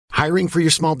Hiring for your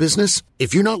small business?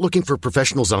 If you're not looking for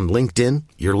professionals on LinkedIn,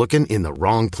 you're looking in the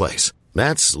wrong place.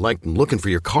 That's like looking for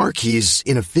your car keys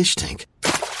in a fish tank.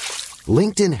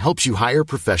 LinkedIn helps you hire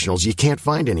professionals you can't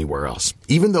find anywhere else,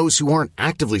 even those who aren't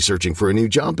actively searching for a new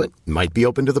job but might be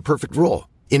open to the perfect role.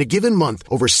 In a given month,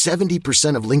 over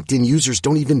 70% of LinkedIn users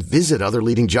don't even visit other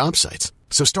leading job sites.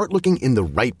 So start looking in the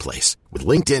right place. With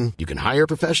LinkedIn, you can hire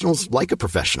professionals like a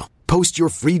professional. Post your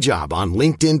free job on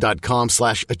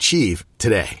linkedin.com/achieve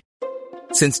today.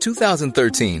 Since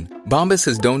 2013, Bombas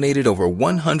has donated over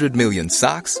 100 million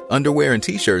socks, underwear, and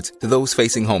T-shirts to those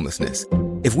facing homelessness.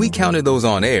 If we counted those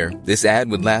on air, this ad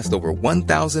would last over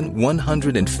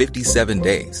 1,157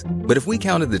 days. But if we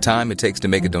counted the time it takes to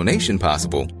make a donation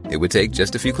possible, it would take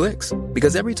just a few clicks.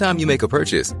 Because every time you make a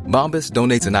purchase, Bombas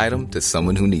donates an item to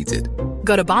someone who needs it.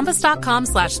 Go to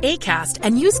bombas.com/ACAST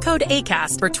and use code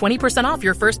ACAST for 20% off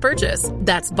your first purchase.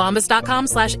 That's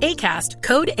bombas.com/ACAST,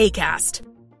 code ACAST.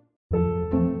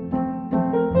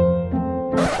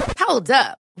 Hold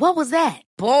up. What was that?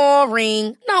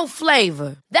 Boring. No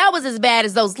flavor. That was as bad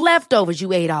as those leftovers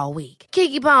you ate all week.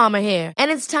 Keke Palmer here. And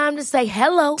it's time to say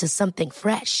hello to something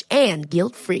fresh and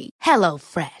guilt-free. Hello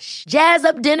Fresh. Jazz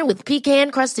up dinner with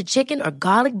pecan-crusted chicken or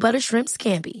garlic butter shrimp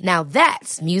scampi. Now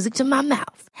that's music to my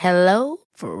mouth. Hello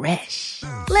Fresh.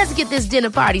 Let's get this dinner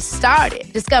party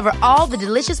started. Discover all the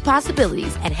delicious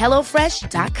possibilities at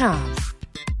HelloFresh.com.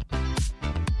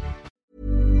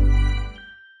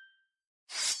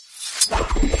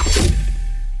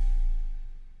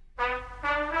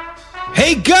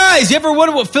 Hey guys, you ever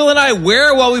wonder what Phil and I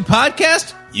wear while we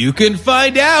podcast? You can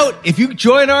find out if you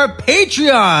join our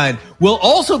Patreon. We'll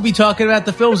also be talking about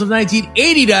the films of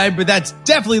 1989, but that's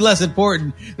definitely less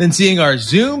important than seeing our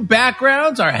Zoom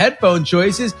backgrounds, our headphone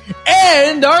choices,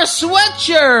 and our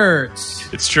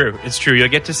sweatshirts. It's true. It's true. You'll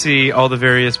get to see all the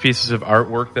various pieces of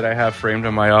artwork that I have framed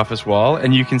on my office wall,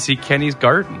 and you can see Kenny's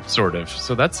garden, sort of.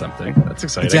 So that's something. That's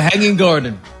exciting. It's a hanging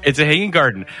garden. It's a hanging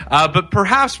garden. But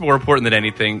perhaps more important than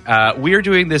anything, we are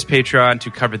doing this Patreon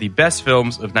to cover the best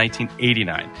films of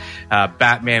 1989.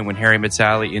 Batman, When Harry Met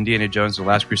Sally, Indiana Jones, The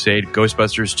Last Crusade,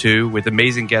 Ghostbusters 2, with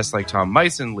amazing guests like Tom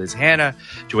Meissen, Liz Hanna,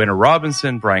 Joanna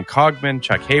Robinson, Brian Cogman,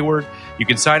 Chuck Hayward. You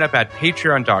can sign up at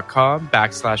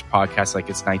patreon.com/podcast like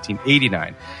it's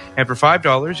 1989. And for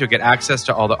 $5, you'll get access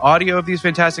to all the audio of these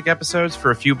fantastic episodes.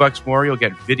 For a few bucks more, you'll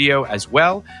get video as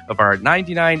well of our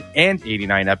 99 and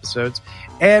 89 episodes.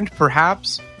 And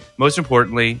perhaps, most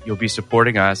importantly, you'll be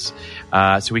supporting us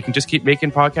so we can just keep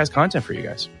making podcast content for you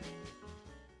guys.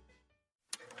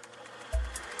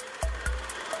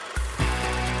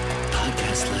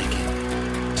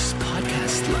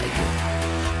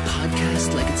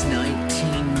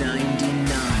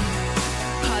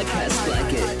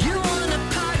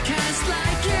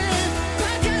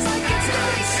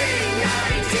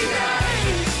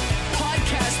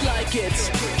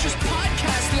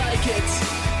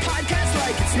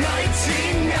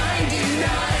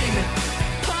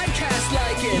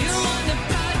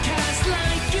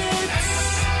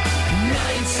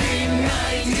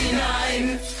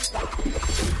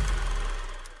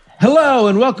 Hello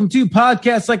and welcome to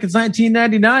Podcast Like It's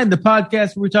 1999, the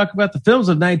podcast where we talk about the films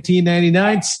of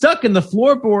 1999 stuck in the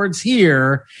floorboards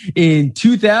here in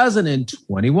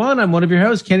 2021. I'm one of your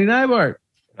hosts, Kenny Neibart.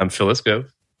 I'm Phyllis Gove.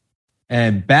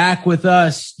 And back with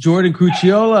us, Jordan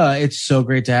Crucchiola. It's so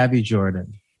great to have you,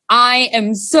 Jordan. I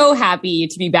am so happy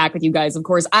to be back with you guys, of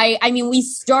course. I mean, we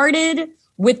started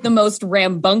with the most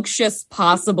rambunctious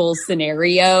possible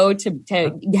scenario to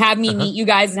have me meet you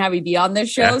guys and have me be on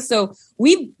this show. Yeah. So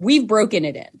we've broken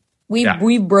it in.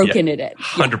 We've broken it in.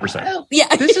 100%. Yeah.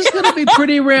 This is going to be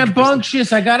pretty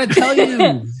rambunctious. I got to tell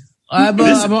you,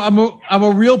 I'm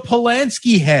a real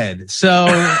Polanski head. So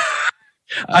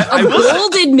a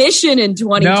bold admission in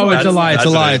 2020. No, it's a lie. It's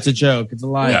a lie. It's a joke. It's a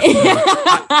lie.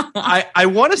 Yeah. I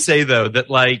want to say though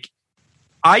that like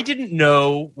I didn't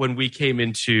know when we came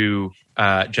into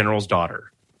General's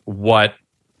Daughter what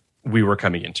we were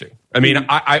coming into. I mean,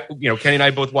 I Kenny and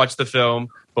I both watched the film.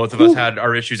 Both of us had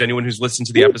our issues. Anyone who's listened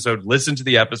to the episode, listen to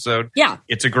the episode. Yeah.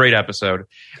 It's a great episode.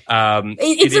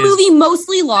 It's a movie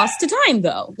mostly lost to time,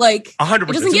 though. Like, 100%.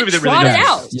 It doesn't get trotted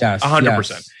out. Yes.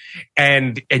 100%.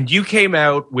 And you came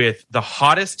out with the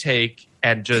hottest take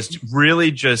and just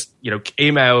really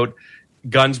came out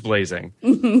guns blazing.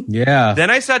 Yeah. Then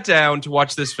I sat down to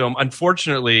watch this film,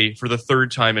 unfortunately, for the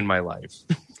third time in my life.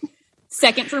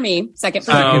 Second for me. I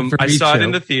saw it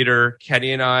in the theater.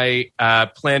 Kenny and I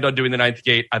planned on doing The Ninth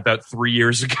Gate about 3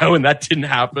 years ago, and that didn't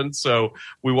happen. So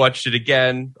we watched it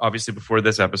again, obviously before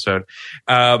this episode.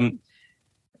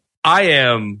 I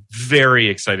am very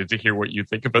excited to hear what you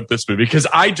think about this movie because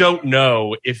I don't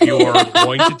know if you're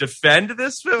going to defend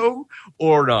this film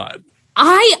or not.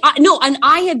 No, and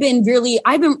I've been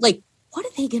like, what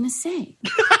are they going to say?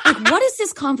 Like, what is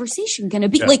this conversation going to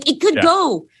be? Like, it could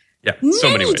go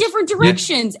many different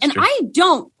directions. And I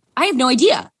have no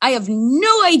idea. I have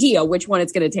no idea which one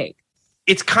it's going to take.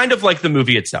 It's kind of like the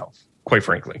movie itself, quite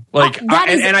frankly. Like, and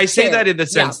I say that in the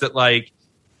sense that, like,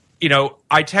 you know,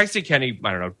 I texted Kenny,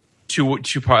 I don't know,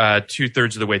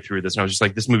 two-thirds of the way through this, and I was just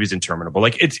like, this movie's interminable.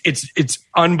 Like, it's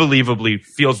unbelievably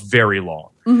feels very long.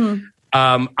 Mm-hmm.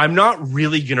 I'm not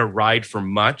really going to ride for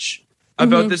much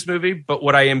about this movie, but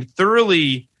what I am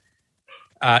thoroughly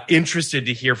interested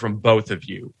to hear from both of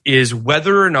you is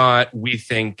whether or not we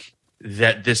think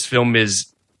that this film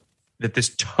that this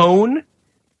tone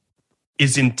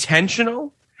is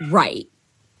intentional. Right.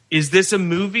 Is this a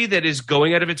movie that is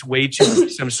going out of its way to be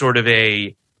some sort of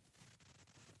a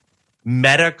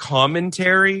meta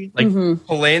commentary, like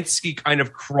Polanski kind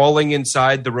of crawling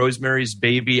inside the Rosemary's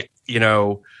Baby, you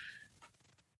know,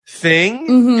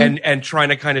 thing and trying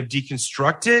to kind of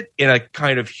deconstruct it in a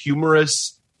kind of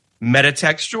humorous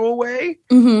metatextual way?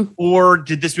 Or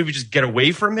did this movie just get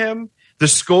away from him? The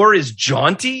score is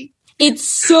jaunty. It's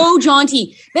so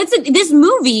jaunty. This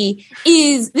movie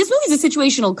is a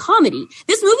situational comedy.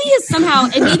 This movie is somehow,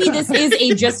 and maybe this is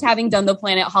a just having done the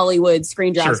Planet Hollywood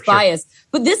screen drafts bias,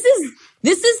 but this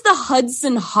is the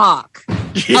Hudson Hawk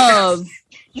of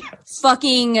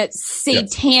fucking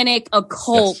satanic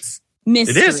occult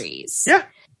mysteries. Yeah.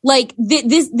 Like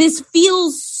this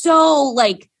feels so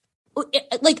like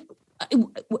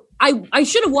I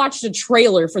should have watched a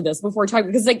trailer for this before talking,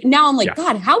 because like now I'm like,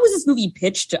 God, how was this movie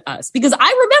pitched to us? Because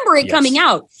I remember it coming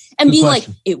out and being like,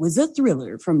 it was a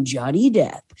thriller from Johnny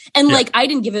Depp. And like, I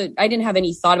didn't have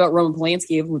any thought about Roman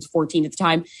Polanski. I was 14 at the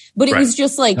time, but it was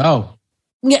just like,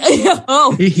 he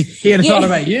had a thought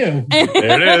about you.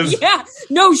 There it is. Yeah.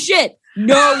 No shit.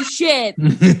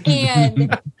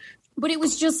 But it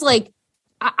was just like,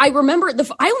 I remember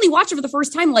I only watched it for the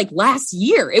first time like last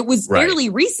year. It was fairly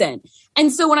recent.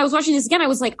 And so when I was watching this again, I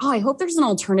was like, oh, I hope there's an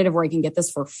alternative where I can get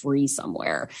this for free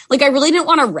somewhere. Like, I really didn't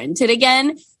want to rent it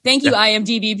again. Thank you,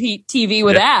 IMDb TV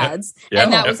with ads.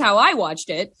 And that was how I watched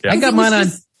it. I got mine on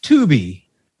Tubi.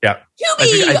 Yeah.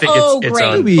 Tubi! I think it's great.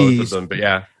 on both of them, but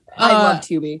yeah. I love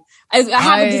Tubi. I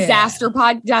have a disaster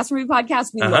movie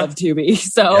podcast. We love Tubi.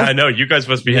 So I know you guys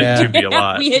must be hitting Tubi a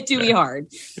lot. We hit Tubi hard.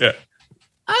 Yeah.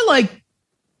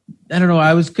 I don't know.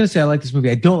 I was going to say I like this movie.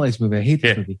 I don't like this movie. I hate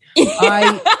this movie.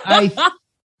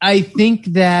 I think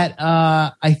that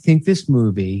this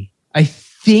movie.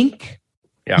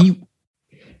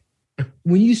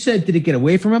 When you said did it get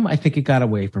away from him, I think it got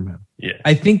away from him. Yeah.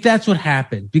 I think that's what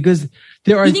happened, because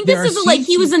there are. You think this is like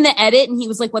he was in the edit and he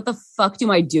was like, "What the fuck do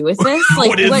I do with this? Like,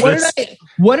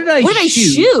 what did I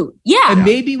shoot? Yeah, and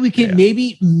maybe we can.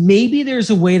 Maybe there's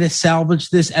a way to salvage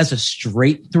this as a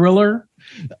straight thriller.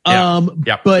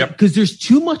 Because there's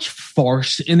too much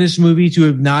farce in this movie to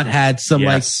have not had some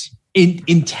like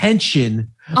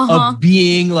intention of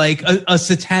being like a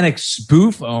satanic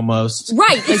spoof almost.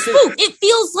 Right, a spoof. It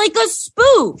feels like a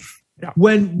spoof. Yeah.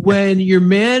 When your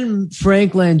man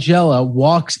Frank Langella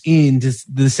walks into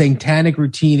the satanic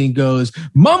routine and goes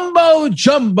mumbo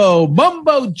jumbo,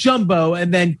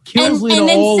 and then kills Lena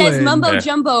Olin, says mumbo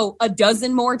jumbo a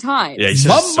dozen more times. Yeah, he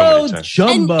says mumbo so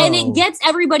jumbo, and it gets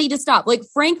everybody to stop. Like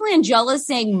Frank Langella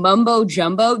saying mumbo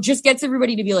jumbo just gets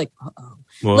everybody to be like, uh-oh.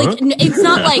 What? Like, it's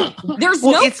not like there's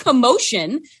no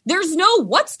commotion. There's no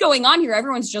what's going on here.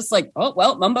 Everyone's just like, oh,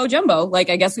 well, mumbo jumbo. Like,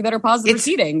 I guess we better pause the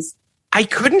proceedings. I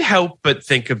couldn't help but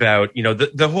think about, you know,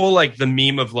 the whole like the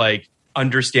meme of like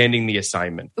understanding the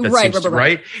assignment.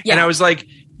 Right. Yeah. And I was like,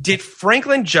 did Frank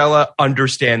Langella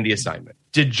understand the assignment?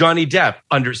 Did Johnny Depp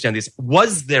understand this?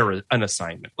 Was there an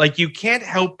assignment? Like, you can't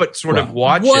help but sort of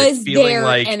watch it feeling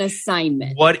like an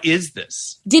assignment. What is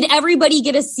this? Did everybody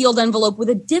get a sealed envelope with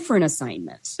a different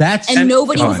assignment? And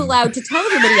nobody was allowed to tell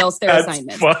everybody else their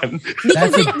assignment. Fun.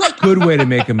 That's a good way to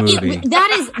make a movie.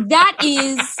 That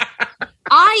is.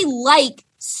 I like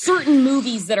certain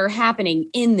movies that are happening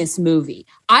in this movie.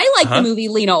 I like the movie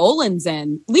Lena Olin's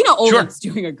in. Lena Olin's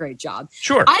doing a great job.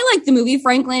 Sure. I like the movie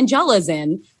Frank Langella's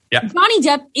in. Yeah. Johnny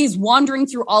Depp is wandering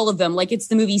through all of them like it's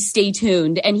the movie Stay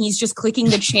Tuned, and he's just clicking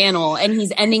the channel and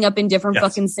he's ending up in different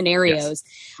fucking scenarios.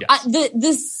 Yes.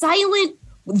 The silent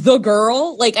the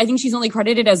girl, like I think she's only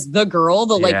credited as the girl,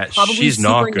 the like probably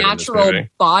supernatural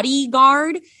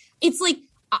bodyguard. It's like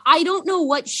I don't know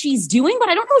what she's doing, but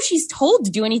I don't know if she's told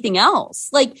to do anything else.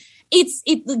 Like it's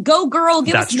go girl,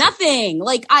 give us nothing.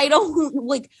 Like I don't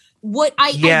like.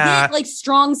 I get like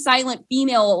strong, silent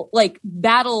female, like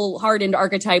battle hardened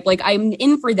archetype. Like I'm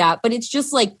in for that, but it's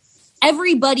just like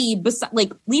everybody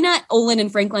like Lena Olin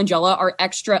and Frank Langella are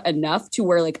extra enough to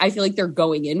where like I feel like they're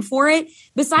going in for it.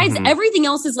 Besides, everything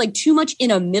else is like too much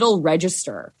in a middle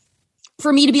register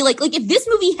for me to be like if this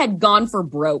movie had gone for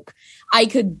broke, I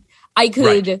could,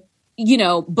 right. You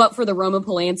know, but for the Roman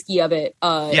Polanski of it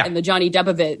and the Johnny Depp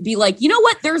of it, be like, you know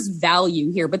what? There's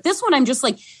value here. But this one, I'm just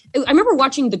like, I remember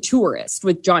watching The Tourist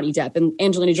with Johnny Depp and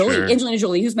Angelina Jolie. Sure. Angelina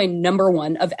Jolie, who's my number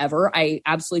one of ever. I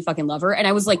absolutely fucking love her. And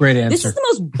I was like, this is the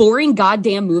most boring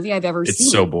goddamn movie I've ever seen.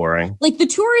 It's so boring. Like The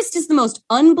Tourist is the most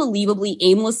unbelievably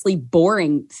aimlessly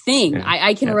boring thing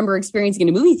I can remember experiencing in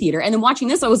a movie theater. And then watching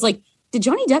this, I was like, did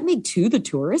Johnny Depp make 2 The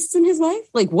Tourists in his life?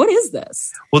 Like, what is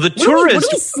this? Well, The Tourist... What are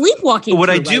we sleepwalking What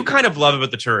I do kind of love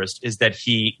about The Tourist is that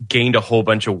he gained a whole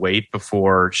bunch of weight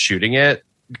before shooting it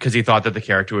because he thought that the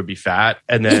character would be fat.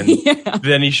 And then,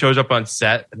 then he shows up on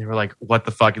set and they were like, what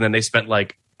the fuck? And then they spent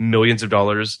like millions of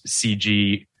dollars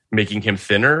CG making him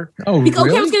thinner. Oh, really?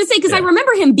 Okay, I was going to say, because I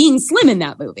remember him being slim in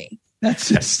that movie. That's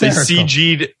they hysterical.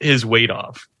 CG'd his weight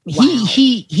off. Wow.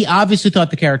 He obviously thought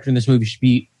the character in this movie should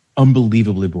be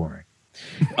unbelievably boring.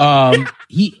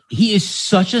 He is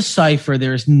such a cipher.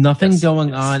 There's nothing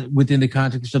going on within the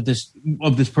context of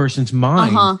this person's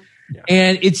mind,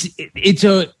 and it's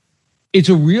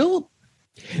a real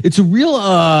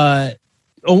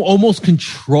almost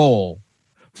control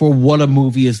for what a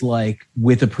movie is like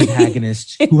with a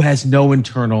protagonist who has no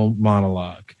internal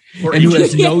monologue. And who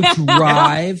has no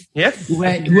drive, who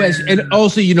has, and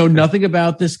also you know nothing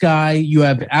about this guy. You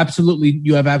have absolutely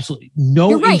no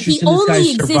You're right. interest He in this guy's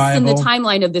only exists survival. in the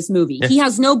timeline of this movie. He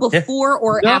has no before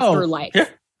or after life.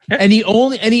 And he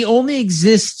only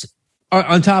exists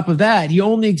on top of that. He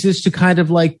only exists to kind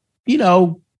of like you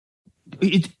know.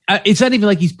 It's not even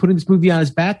like he's putting this movie on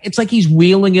his back. It's like he's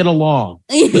wheeling it along.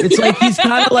 It's like he's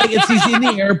kind of like he's in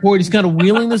the airport. He's kind of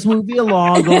wheeling this movie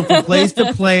along, going from place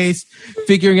to place,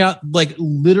 figuring out like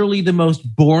literally the most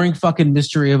boring fucking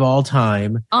mystery of all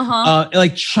time.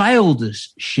 Like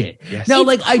childish shit. Yes. Now, it's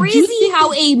like crazy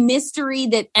how a mystery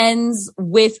that ends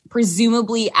with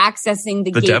presumably accessing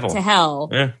the gate devil to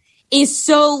hell is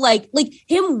so like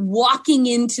him walking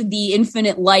into the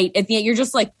infinite light at the end. You're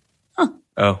just like,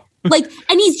 oh. Like,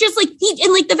 and he's just like,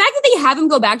 and like the fact that they have him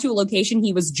go back to a location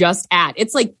he was just at,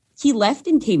 it's like he left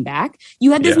and came back.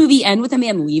 You had this movie end with a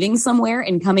man leaving somewhere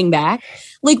and coming back.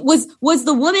 Like, was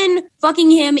the woman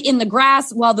fucking him in the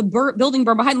grass while the building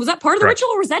burned behind? Was that part of the ritual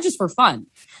or was that just for fun?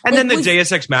 And then the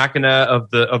Deus Ex Machina of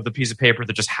the piece of paper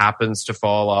that just happens to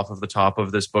fall off of the top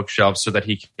of this bookshelf so that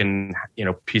he can, you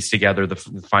know, piece together the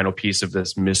final piece of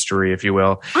this mystery, if you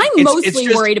will. I'm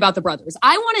mostly worried about the brothers.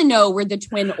 I want to know where the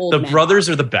twin old men brothers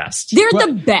are the best. They're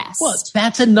the best. Well,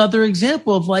 that's another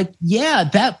example of like,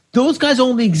 those guys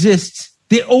only exist.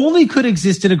 They only could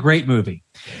exist in a great movie.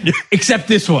 Except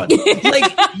this one.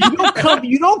 Like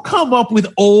you don't come up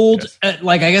with old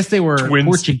like I guess they were twins.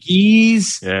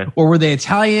 Portuguese or were they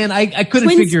Italian? I couldn't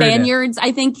figure it out. Spaniards,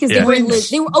 I think, because they were in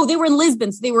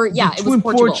Lisbon. So they were it was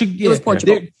Portugal. It was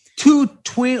Portugal. Two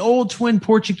old twin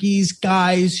Portuguese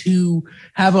guys who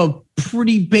have a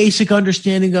pretty basic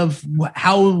understanding of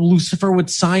how Lucifer would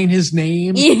sign his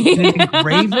name in an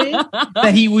engraving,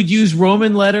 that he would use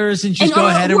Roman letters and just go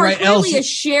ahead and write clearly a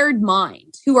shared mind.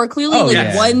 Who are clearly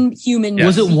one human.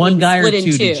 Was it one guy or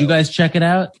two? Did you guys check it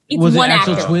out? Was it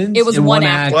actual actor. Twins? It was one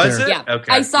actor. Was it? Yeah.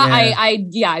 Okay. I saw.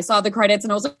 I saw the credits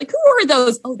and I was like, who are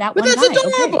those? Oh, that one. But that's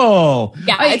adorable. Okay.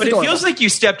 Yeah, but adorable. It feels like you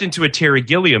stepped into a Terry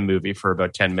Gilliam movie for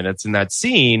about 10 minutes in that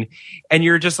scene, and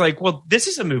you're just like, well, this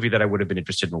is a movie that I would have been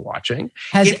interested in watching.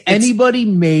 Has anybody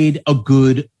made a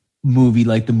good movie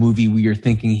like the movie we are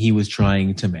thinking he was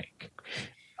trying to make?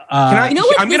 I'm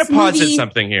going to pause at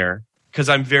something here, because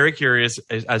I'm very curious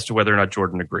as to whether or not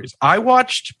Jordan agrees. I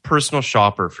watched Personal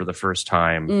Shopper for the first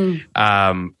time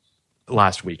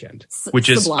last weekend, which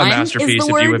is a masterpiece.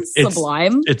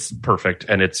 Sublime. It's perfect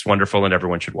and it's wonderful and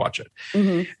everyone should watch it.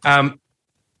 Mm-hmm.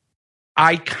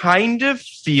 I kind of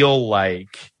feel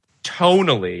like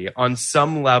tonally, on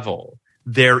some level,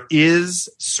 there is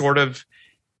sort of,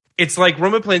 it's like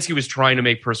Roman Polanski was trying to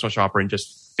make Personal Shopper and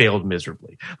just failed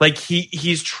miserably. Like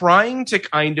he's trying to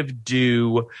kind of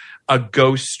do a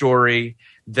ghost story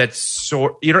that's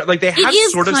like they have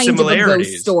sort of similarities. Of a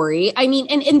ghost story. I mean,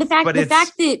 and the fact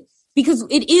that because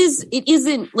it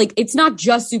isn't like, it's not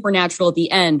just supernatural at the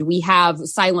end. We have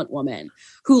Silent Woman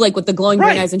who, like, with the glowing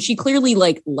green eyes, and she clearly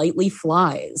like lightly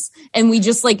flies, and we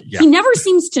just like he never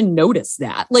seems to notice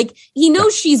that. Like, he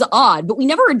knows she's odd, but we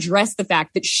never address the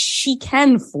fact that she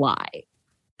can fly.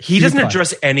 He doesn't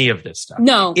address any of this stuff.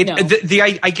 No.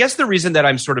 I guess the reason that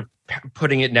I'm sort of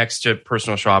putting it next to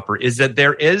Personal Shopper is that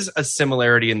there is a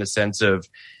similarity in the sense of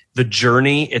the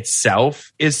journey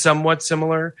itself is somewhat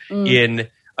similar in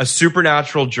a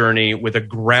supernatural journey with a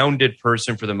grounded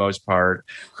person for the most part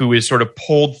who is sort of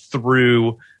pulled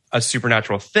through a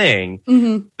supernatural thing.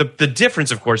 The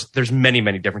difference, of course, there's many,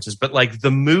 many differences, but like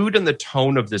the mood and the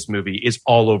tone of this movie is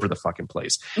all over the fucking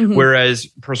place. Whereas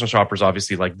Personal Shopper is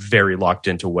obviously like very locked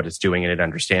into what it's doing and it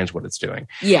understands what it's doing.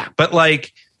 Yeah. But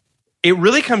like, it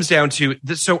really comes down to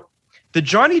this. So the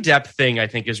Johnny Depp thing, I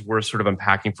think, is worth sort of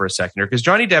unpacking for a second here, because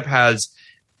Johnny Depp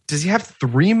does he have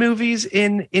 3 movies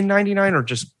in 99 or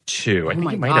just 2? I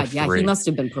think he might have 3. Yeah, he must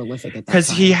have been prolific at that because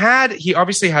time. he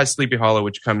obviously has Sleepy Hollow,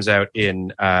 which comes out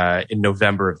in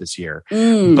November of this year.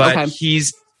 But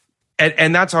he's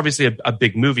and that's obviously a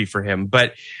big movie for him.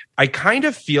 But I kind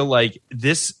of feel like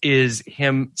this is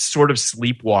him sort of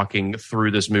sleepwalking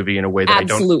through this movie in a way that I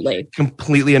don't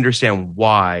completely understand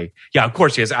why. Yeah, of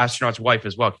course he has Astronaut's Wife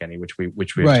as well, Kenny, which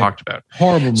we have talked about.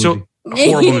 Horrible movie. So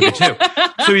horrible movie too.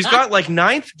 So he's got like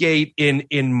Ninth Gate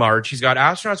in March. He's got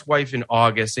Astronaut's Wife in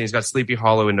August, and he's got Sleepy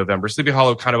Hollow in November. Sleepy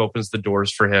Hollow kind of opens the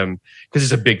doors for him because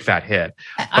it's a big fat hit.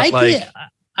 But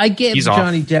I give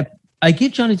Johnny Depp. I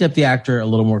give Johnny Depp the actor a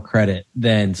little more credit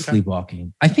than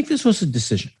Sleepwalking. I think this was a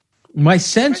decision. My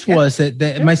sense was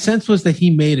that he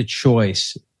made a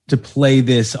choice to play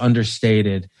this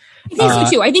understated. I think so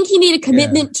too. I think he made a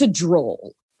commitment to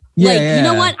droll. You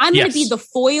know what? I'm going to be the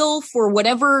foil for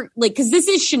whatever, like, because this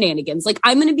is shenanigans. Like,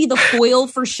 I'm going to be the foil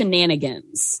for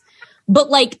shenanigans. But,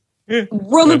 like,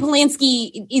 Roman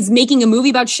Polanski is making a movie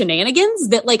about shenanigans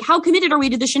that, like, how committed are we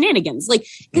to the shenanigans? Like,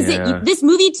 because this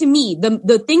movie, to me,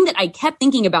 the thing that I kept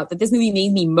thinking about that this movie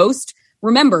made me most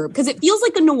remember, because it feels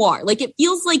like a noir. Like, it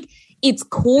feels like its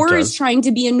core is trying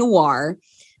to be a noir.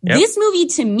 Yep. This movie,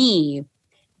 to me,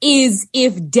 is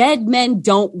if Dead Men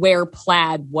Don't Wear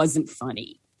Plaid wasn't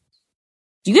funny.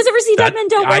 Do you guys ever see Dead Men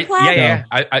Don't Wear Plaid?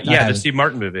 Yeah, the Steve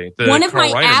Martin movie. One of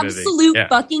my absolute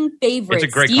fucking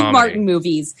favorite Steve Martin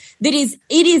movies. It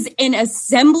is an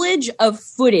assemblage of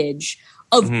footage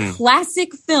of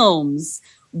classic films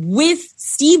with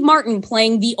Steve Martin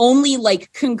playing the only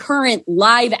like concurrent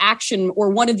live action or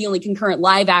one of the only concurrent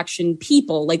live action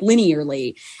people, like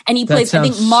linearly. And he plays, I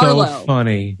think, Marlowe. So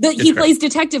funny. He plays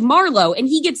Detective Marlowe, and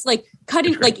he gets like cut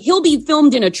in, like he'll be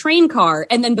filmed in a train car,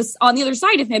 and then on the other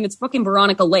side of him, it's fucking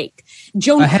Veronica Lake.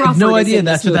 Joan Crawford. I had no idea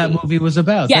that's what that movie was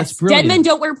about. Yes, that's brilliant. Dead Men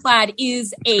Don't Wear Plaid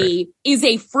is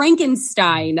a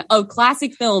Frankenstein of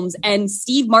classic films, and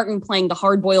Steve Martin playing the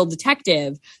hard-boiled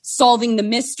detective, solving the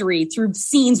mystery through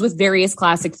scenes with various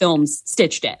classic films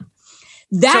stitched in.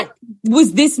 That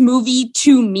was this movie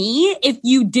to me if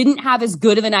you didn't have as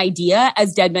good of an idea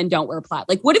as Dead Men Don't Wear Plaid.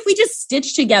 Like, what if we just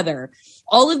stitched together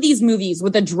all of these movies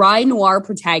with a dry noir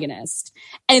protagonist,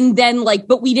 and then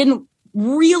but we didn't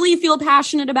really feel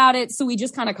passionate about it, so we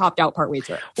just kind of copped out partway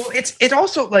through. Well, it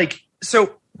also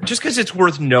so just because it's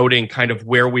worth noting kind of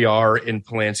where we are in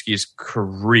Polanski's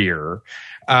career,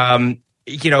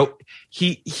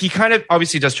 he kind of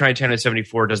obviously does Trying Tenant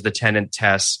 74, does The Tenant,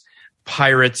 Tess,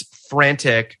 Pirates,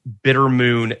 Frantic, Bitter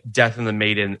Moon, Death and the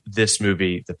Maiden, this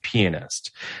movie, The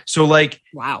Pianist. So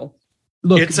wow.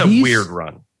 Look, it's a weird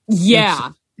run. Yeah.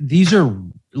 These are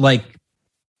like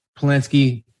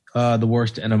Polanski, The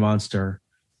Worst, and A Monster.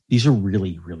 These are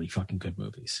really, really fucking good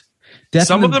movies.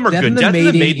 Some of them are good. Death and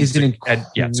the Maiden is an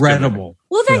incredible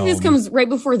Well, in fact, this comes right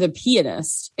before The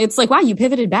Pianist. It's like, wow, you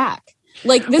pivoted back.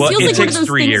 Like, this feels like one of those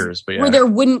 3 things years, where there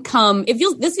wouldn't come.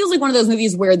 This feels like one of those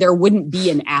movies where there wouldn't be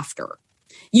an after.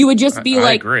 You would just be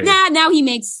now he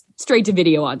makes straight to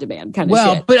video on demand kind of shit.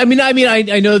 Well, but I mean, I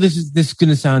know this is going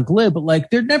to sound glib, but like,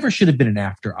 there never should have been an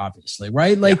after, obviously,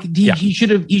 right? Like, he should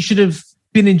have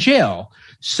been in jail.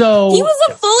 So he was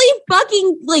a fully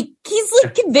fucking he's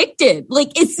convicted.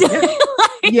 Like, it's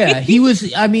he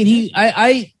was. I mean, he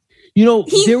fled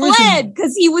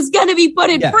because he was going to be put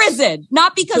in prison,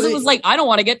 not because it was I don't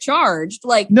want to get charged.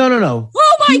 No.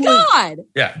 Oh my God.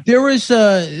 There was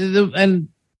and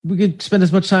we could spend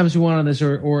as much time as we want on this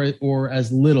or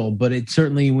as little, but it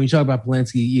certainly, when you talk about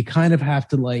Polanski, you kind of have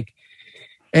to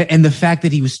and the fact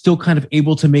that he was still kind of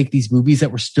able to make these movies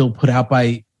that were still put out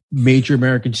by major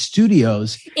American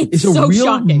studios is a real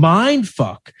shocking mind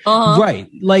fuck. Right.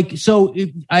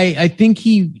 I think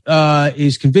he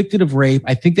is convicted of rape.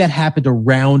 I think that happened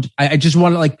around, I just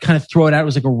want to kind of throw it out. It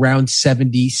was around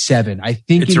 77. I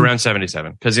think it's around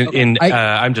 77 because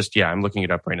I'm looking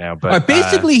it up right now, but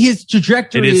basically his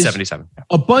trajectory is 77.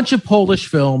 A bunch of Polish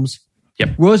films.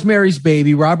 Yep. Rosemary's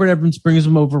Baby. Robert Evans brings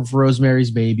him over for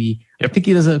Rosemary's Baby. Yep. I think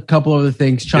he does a couple other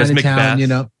things.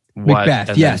 Chinatown, What,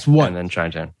 Macbeth, yes. What? And then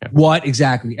Chinatown. Yeah. What,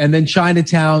 exactly. And then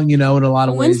Chinatown, in a lot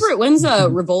of ways. When's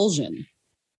Revulsion?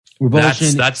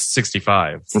 Revulsion. That's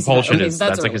 65. Repulsion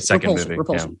that's like his second movie.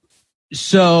 Repulsion. Yeah.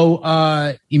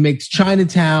 So he makes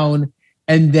Chinatown,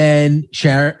 and then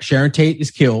Sharon Tate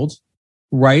is killed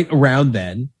right around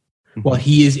then. Well,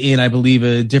 he is in, I believe,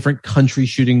 a different country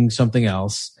shooting something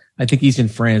else. I think he's in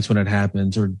France when it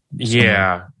happens, or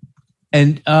yeah.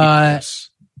 And then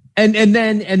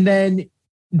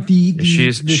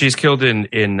she's killed in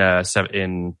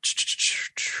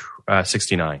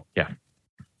 69. Yeah,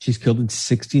 she's killed in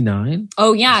 69.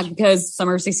 Oh yeah, because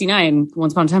Summer of 69,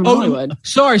 Once Upon a Time in Hollywood.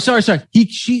 Sorry.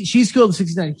 She's killed in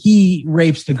 69. He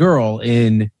rapes the girl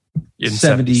in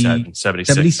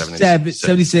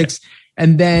 76.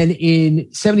 And then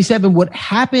in 77, what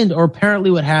happened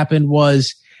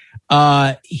was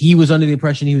he was under the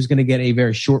impression he was going to get a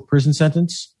very short prison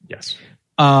sentence. Yes.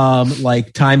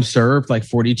 Like time served, like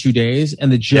 42 days. And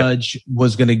the judge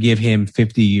was going to give him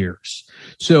 50 years.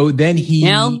 So then she's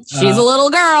a little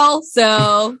girl.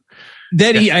 So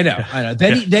then I know.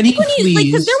 Then he flees.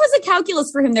 Because there was a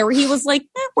calculus for him there where he was like,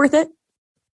 worth it.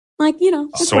 Like,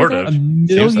 sort of.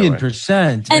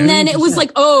 1,000,000%. And then it was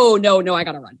like, oh, no, I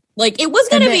gotta run. Like, it was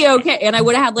gonna be okay. And I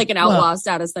would have had like an outlaw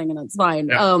status thing, and it's fine.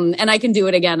 Yeah. And I can do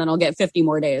it again, and I'll get 50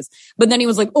 more days. But then he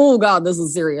was like, oh God, this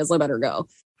is serious. I better go.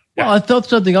 Well, I thought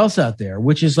something else out there,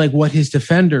 which is like what his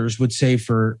defenders would say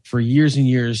for years and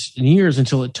years and years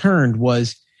until it turned,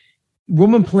 was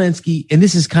Roman Polanski, and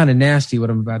this is kind of nasty what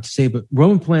I'm about to say, but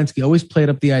Roman Polanski always played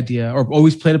up the idea, or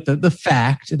always played up the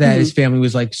fact that his family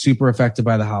was like super affected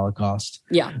by the Holocaust.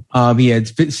 Yeah. He had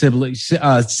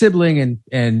sibling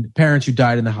and parents who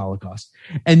died in the Holocaust.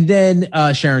 And then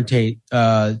Sharon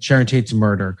Tate's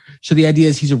murder. So the idea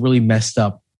is he's a really messed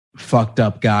up, fucked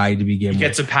up guy to begin with. He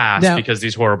gets a pass because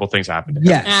these horrible things happen to him.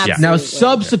 Yes. Absolutely. Now,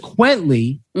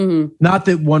 subsequently, not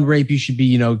that one rape you should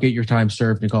be, get your time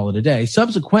served and call it a day.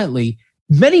 Subsequently,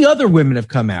 many other women have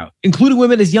come out, including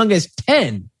women as young as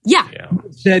 10. Yeah.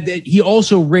 Said that he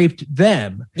also raped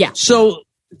them. Yeah. So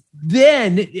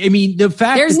then, I mean, the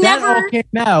fact that all came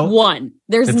out.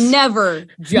 There's never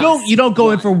just you don't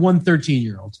go in for one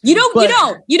 13-year-old. You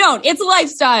don't. It's a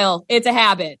lifestyle. It's a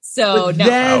habit. So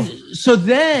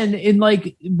then in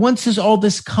like, once all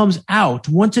this comes out,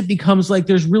 once it becomes like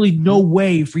there's really no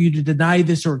way for you to deny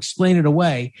this or explain it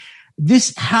away,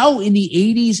 how in the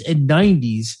 80s and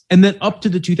 90s and then up to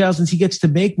the 2000s he gets to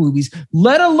make movies,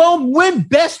 let alone win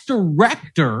Best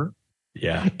Director,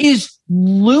 is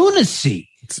lunacy.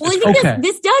 Well, I think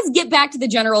this does get back to the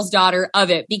General's Daughter of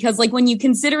it, because like when you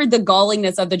consider the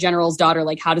gallingness of the General's Daughter,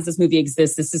 like how does this movie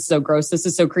exist? This is so gross. This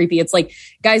is so creepy. It's like,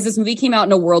 guys, this movie came out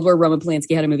in a world where Roman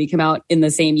Polanski had a movie come out in the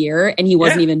same year, and he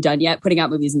wasn't even done yet putting out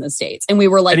movies in the States. And we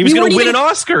were like, and he was going to win an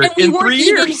Oscar in 3 years. We weren't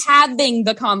even having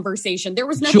the conversation. There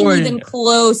was nothing even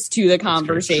close to the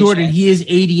conversation. Jordan, he is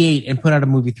 88 and put out a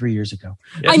movie 3 years ago.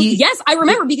 Yes, I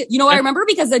remember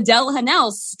because Adele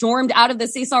Hanel stormed out of the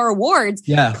César Awards,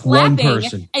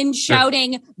 clapping and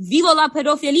shouting, "Viva la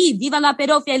pedophilie! Viva la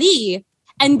pedophilie!"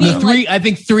 and being I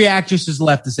think 3 actresses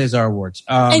left the César Awards,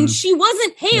 and she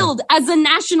wasn't hailed as a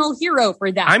national hero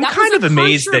for that. I'm kind of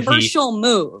amazed that controversial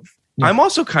move. I'm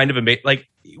also kind of amazed. Like,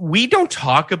 we don't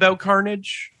talk about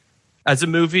Carnage as a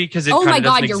movie because it. Oh my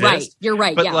God, you're right. You're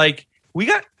right. But like, we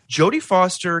got Jodie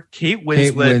Foster, Kate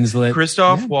Winslet.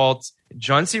 Christoph Waltz,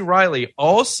 John C. Reilly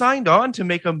all signed on to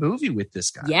make a movie with this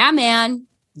guy. Yeah, man.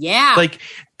 Yeah. Like,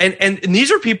 and these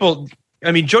are people,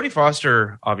 I mean, Jodie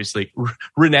Foster, obviously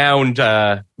renowned,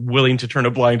 willing to turn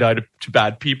a blind eye to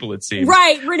bad people, it seems.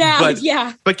 Right.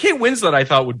 Renowned. But Kate Winslet, I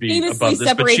thought would be above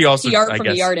this, but she also, the art from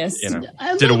the artist.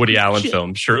 Did a Woody Allen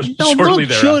film shortly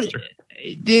thereafter.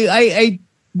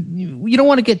 You don't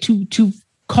want to get too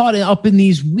caught up in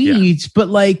these weeds, but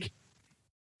like,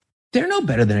 they're no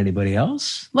better than anybody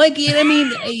else. Like, I mean,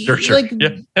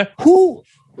 like,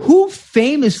 who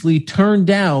famously turned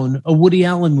down a Woody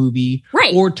Allen movie,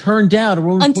 or turned down a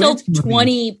Roman until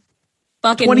Polanski movie?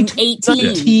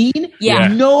 2018? Yeah.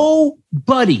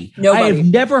 Nobody. I have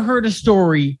never heard a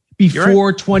story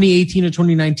before 2018 or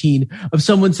 2019 of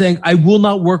someone saying, I will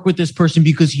not work with this person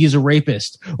because he is a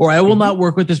rapist, or I will not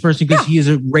work with this person because he is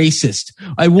a racist.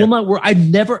 I will not work. I've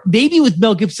never, maybe with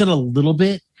Mel Gibson a little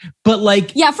bit, but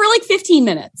like, for like 15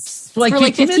 minutes. For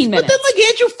like 15 minutes. But then like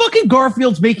Andrew fucking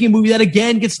Garfield's making a movie that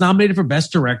again gets nominated for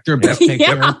Best Director, Best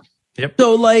Picture. Yep.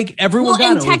 So like everyone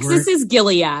got and over Texas it. is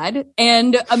Gilead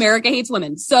and America hates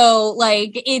women. So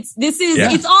like it's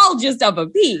all just of a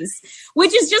piece,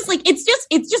 which is just like, it's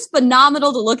just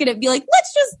phenomenal to look at it and be like,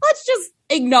 let's just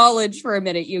acknowledge for a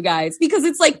minute, you guys, because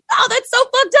it's like, oh, that's so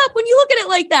fucked up when you look at it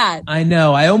like that. I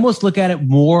know. I almost look at it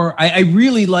more. I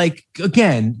really like,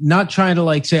 again, not trying to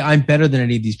like say I'm better than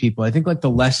any of these people. I think like the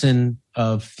lesson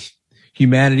of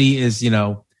humanity is,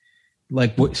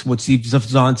 like what Steve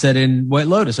Zahn said in White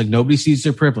Lotus, like nobody sees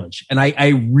their privilege. And I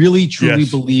really, truly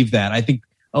believe that. I think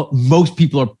most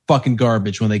people are fucking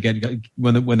garbage when they get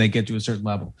to a certain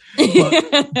level.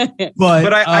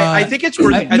 But I think it's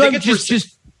worth.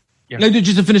 Just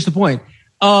to finish the point.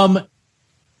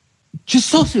 Just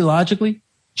sociologically,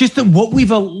 just what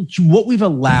we've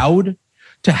allowed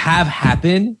to have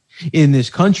happen in this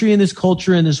country, in this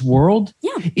culture, in this world,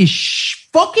 is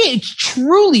it's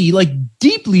truly like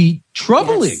deeply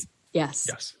troubling. Yes.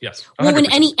 100%. Well, when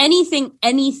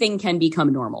anything can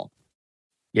become normal.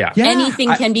 Yeah.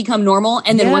 Anything can become normal.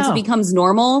 And then once it becomes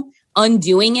normal,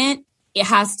 undoing it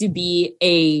has to be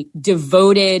a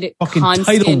devoted, fucking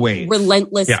constant,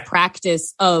 relentless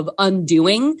practice of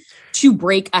undoing to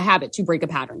break a habit, to break a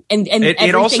pattern. And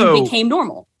everything also became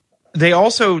normal.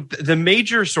 The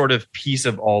major sort of piece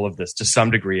of all of this to some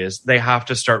degree is they have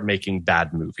to start making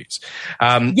bad movies.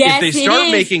 If they start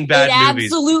making bad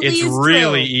movies, it's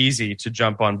really easy to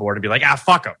jump on board and be like,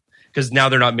 fuck them. Because now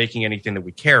they're not making anything that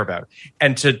we care about.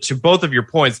 And to both of your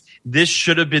points, this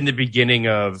should have been the beginning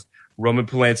of Roman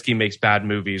Polanski makes bad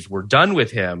movies. We're done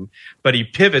with him. But he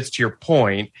pivots, to your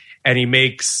point, and he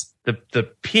makes the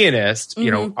Pianist,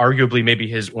 arguably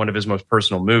maybe one of his most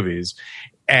personal movies,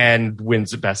 and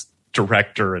wins the best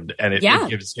director, and it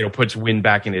gives puts wind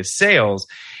back in his sails.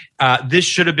 This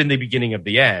should have been the beginning of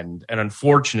the end, and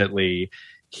unfortunately,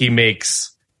 he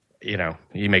makes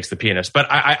the Pianist. But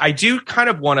I do kind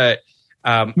of want to.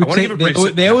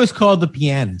 They always called the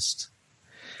Pianist.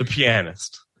 The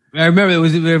Pianist. I remember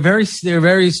they were very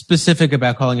specific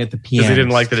about calling it the Pianist. Because they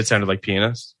didn't like that it sounded like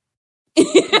pianist.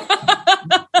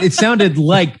 It sounded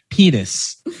like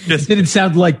penis. It didn't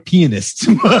sound like pianist.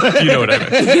 You know what I mean.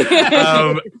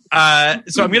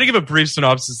 So I'm going to give a brief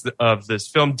synopsis of this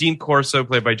film. Dean Corso,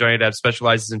 played by Johnny Depp,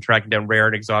 specializes in tracking down rare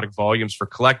and exotic volumes for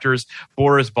collectors.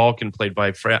 Boris Balkan, played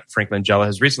by Frank Langella,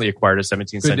 has recently acquired a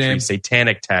 17th century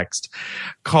satanic text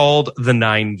called The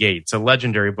Nine Gates, a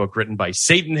legendary book written by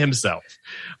Satan himself.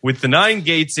 With the Nine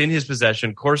Gates in his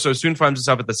possession, Corso soon finds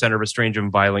himself at the center of a strange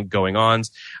and violent going-ons.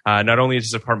 Not only is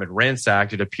his apartment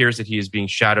ransacked, it appears that he is being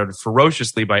shadowed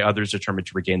ferociously by others determined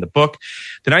to regain the book.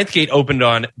 The Ninth Gate opened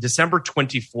on December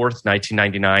 24th,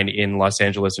 1999 in Los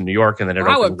Angeles and New York, and then it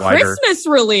opened wider. A Christmas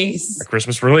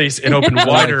release. It opened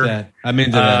wider I'm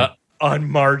into that. On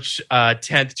March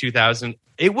 10th, 2000.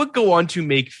 It would go on to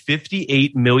make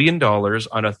 $58 million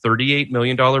on a $38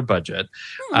 million budget.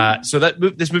 So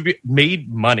this movie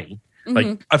made money.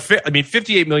 Like,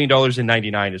 $58 million in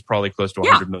 99 is probably close to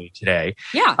 $100 million today.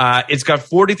 Yeah. It's got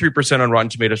 43% on Rotten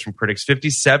Tomatoes from critics,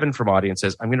 57% from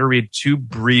audiences. I'm going to read two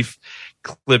brief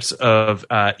clips of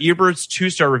Ebert's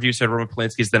 2-star review said Roman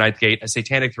Polanski's The Ninth Gate, a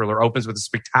satanic thriller, opens with a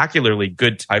spectacularly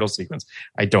good title sequence.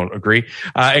 I don't agree.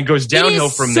 And goes downhill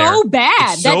from there. So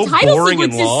bad. It's that so title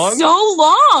sequence is so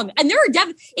long. And there are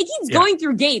it keeps going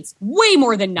through gates way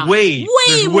more than 9. Way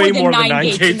more than 9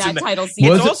 gates in that title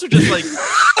sequence. It's also just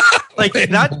like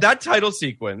that title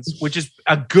sequence, which is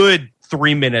a good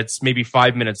 3 minutes, maybe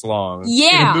 5 minutes long.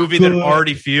 Yeah. In a movie that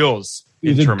already feels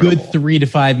It was a good 3 to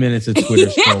 5 minutes of Twitter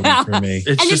scrolling for me.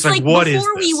 It's just like, what is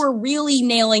before this? we were really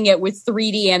nailing it with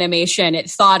 3D animation, it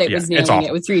thought it was nailing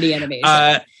it with 3D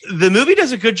animation. The movie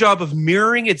does a good job of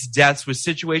mirroring its deaths with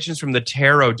situations from the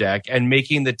tarot deck and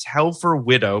making the Telfer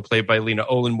widow, played by Lena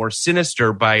Olin, more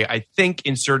sinister by, I think,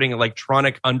 inserting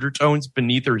electronic undertones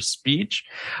beneath her speech.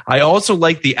 I also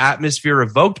like the atmosphere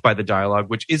evoked by the dialogue,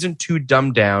 which isn't too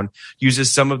dumbed down,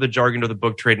 uses some of the jargon of the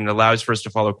book trade, and allows for us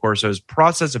to follow Corso's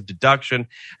process of deduction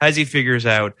as he figures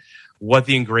out what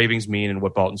the engravings mean and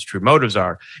what Balton's true motives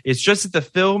are. It's just that the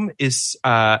film is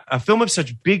a film of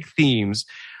such big themes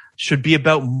should be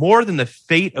about more than the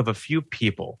fate of a few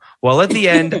people. While at the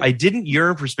end, I didn't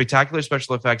yearn for spectacular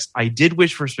special effects, I did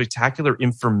wish for spectacular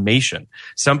information.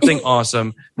 Something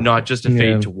awesome, not just a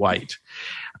fade to white.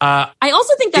 I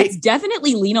also think that's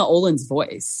definitely Lena Olin's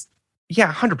voice.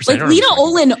 Yeah, 100%. Like Lena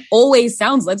Olin always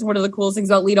sounds, that's one of the coolest things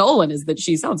about Lena Olin is that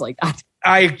she sounds like that.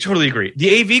 I totally agree.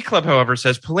 The AV Club, however,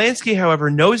 says Polanski,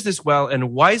 however, knows this well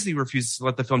and wisely refuses to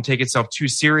let the film take itself too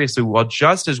seriously while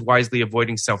just as wisely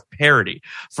avoiding self-parody.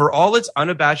 For all its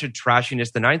unabashed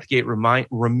trashiness, The Ninth Gate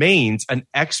remains an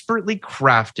expertly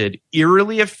crafted,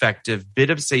 eerily effective bit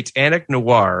of satanic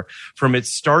noir from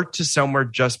its start to somewhere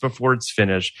just before its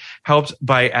finish, helped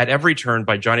by at every turn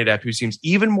by Johnny Depp, who seems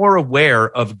even more aware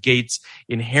of Gates'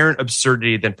 inherent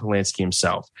absurdity than Polanski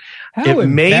himself. How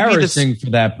embarrassing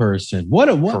for that person.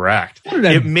 Correct.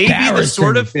 It may be the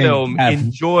sort of film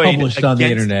enjoyed published on the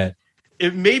internet.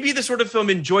 It may be the sort of film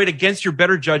enjoyed against your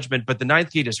better judgment, but The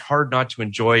Ninth Gate is hard not to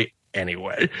enjoy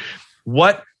anyway.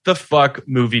 What the fuck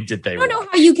movie did they? I don't know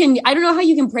how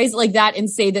you can praise it like that and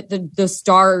say that the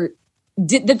star.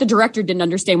 That the director didn't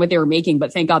understand what they were making,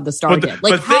 but thank God the star did.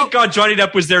 But thank God Johnny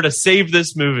Depp was there to save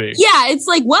this movie. Yeah, it's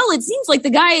like, well, it seems like the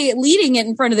guy leading it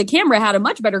in front of the camera had a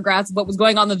much better grasp of what was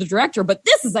going on than the director, but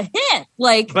this is a hit.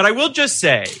 But I will just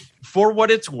say, for what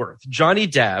it's worth, Johnny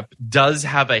Depp does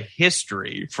have a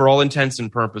history, for all intents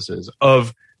and purposes,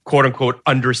 of quote unquote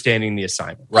understanding the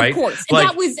assignment, right? Of course. And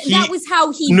that was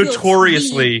how he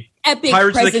notoriously epic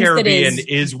Pirates of the Caribbean that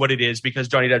is what it is because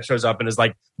Johnny Depp shows up and is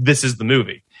like, this is the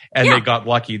movie. And they got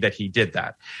lucky that he did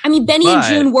that. I mean, Benny and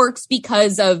June works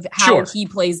because of how he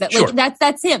plays that. Like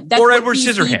that's him. That's or Edward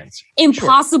Scissorhands.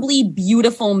 Impossibly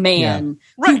beautiful man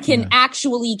who can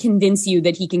actually convince you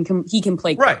that he can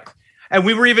play right. And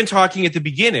we were even talking at the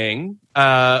beginning,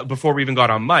 before we even got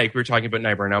on mic, we were talking about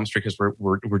Nightmare on Elm Street because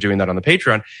we're doing that on the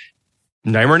Patreon.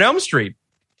 Nightmare on Elm Street.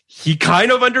 He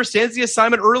kind of understands the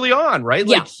assignment early on, right?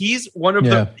 Like he's one of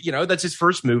the, that's his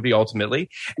first movie ultimately.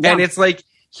 Yeah. And it's like,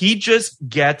 he just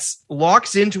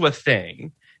locks into a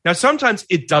thing. Now, sometimes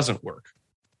it doesn't work,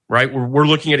 right? We're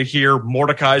looking at it here,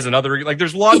 Mordecai's and other, like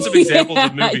there's lots of examples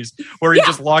of movies where he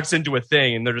just locks into a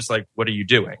thing and they're just like, what are you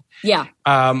doing? Yeah.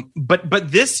 But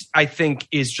this, I think,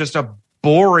 is just a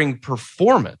boring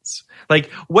performance. Like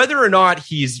whether or not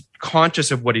he's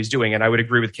conscious of what he's doing. And I would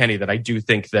agree with Kenny that I do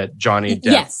think that Johnny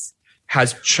Depp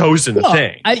has chosen the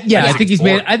thing. I think he's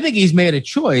made a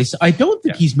choice. I don't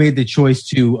think he's made the choice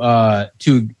to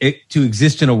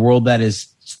exist in a world that is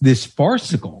this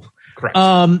farcical. Correct.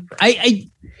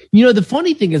 The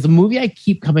funny thing is, the movie I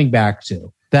keep coming back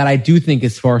to that I do think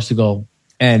is farcical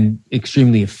and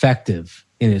extremely effective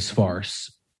in his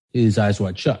farce is Eyes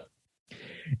Wide Shut.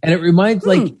 And it reminds,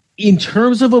 like, in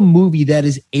terms of a movie that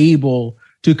is able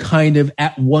to kind of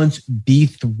at once be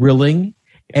thrilling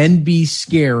and be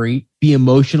scary, be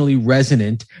emotionally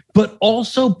resonant, but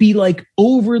also be like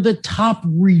over the top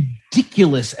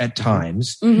ridiculous at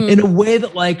times in a way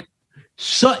that like,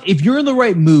 so if you're in the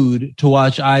right mood to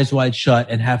watch Eyes Wide Shut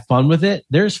and have fun with it,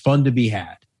 there's fun to be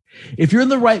had. If you're in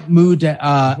the right mood to,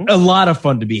 a lot of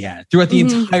fun to be had throughout the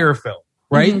entire film,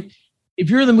 right? If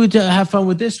you're in the mood to have fun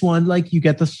with this one, like you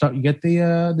get the scene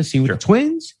with the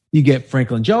twins, you get Frank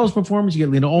Langella's performance, you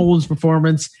get Lena Olden's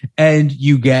performance, and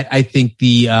you get, I think,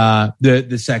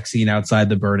 the sex scene outside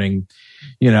the burning,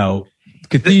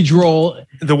 cathedral.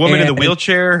 The woman in the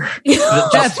wheelchair.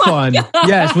 That's fun.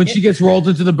 Yes, when she gets rolled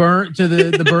into the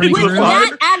burning room.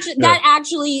 That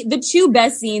actually, the two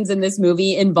best scenes in this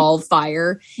movie involve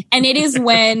fire, and it is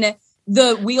when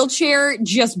the wheelchair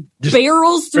just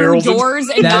barrels through doors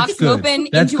and knocks open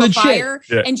into a fire,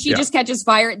 and she just catches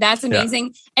fire. That's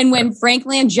amazing. And when Frank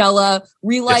Langella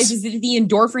realizes that the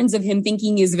endorphins of him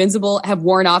thinking he's invincible have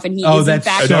worn off, and he is in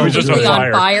fact completely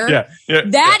on fire.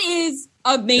 That is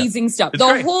amazing stuff.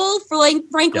 The whole Frank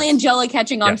Langella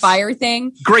catching on fire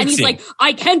thing. Great and he's scene. like,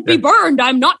 I can't be burned.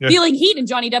 I'm not feeling heat. And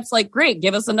Johnny Depp's like, great,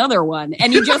 give us another one.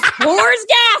 And he just pours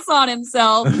gas on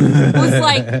himself. It was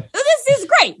like, this is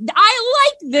great. I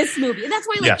like this movie. And that's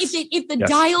why, like, if the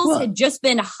dials had just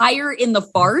been higher in the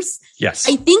farce,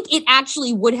 I think it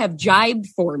actually would have jibed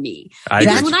for me.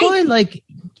 That's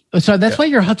why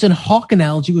your Hudson Hawk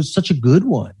analogy was such a good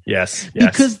one. Yes.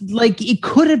 Because like it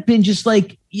could have been just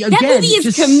like that movie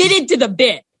is committed to the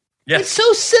bit. It's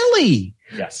so silly.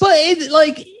 Yes. But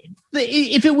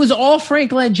if it was all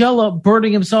Frank Langella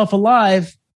burning himself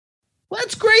alive, well,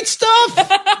 that's great stuff.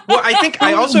 Well, I think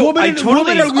ultimately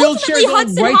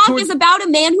Hudson Hawk is about a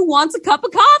man who wants a cup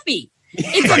of coffee.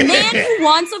 It's a man who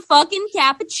wants a fucking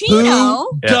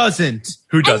cappuccino. Who doesn't?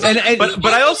 But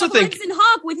I also think Hudson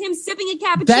Hawk with him sipping a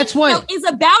cappuccino is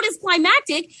about as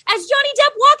climactic as Johnny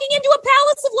Depp walking into a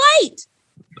palace of light.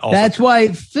 That's why,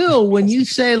 Phil, when you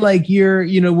say like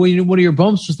when one of your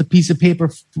bumps was the piece of paper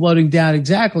floating down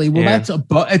exactly, well,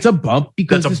 it's a bump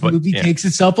because this movie takes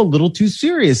itself a little too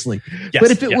seriously. Yes,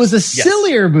 but if it was a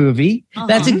sillier movie,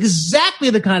 that's exactly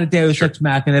the kind of Deus Ex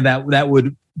Machina that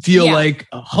would feel like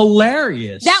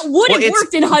hilarious. That would have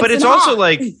worked in Hudson But it's Hawk. also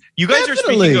like, you guys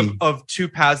Definitely. are speaking of two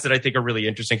paths that I think are really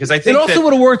interesting, because I think it also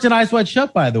would have worked in Eyes Wide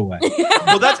Shut, by the way.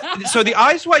 well, that's so the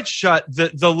Eyes Wide Shut,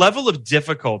 the level of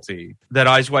difficulty that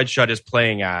Eyes Wide Shut is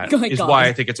playing at is why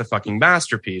I think it's a fucking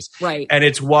masterpiece. Right. And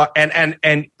it's what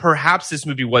and perhaps this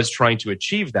movie was trying to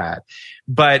achieve that.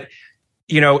 But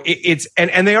you know, it's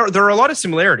there are a lot of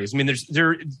similarities. I mean,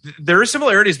 there are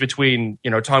similarities between, you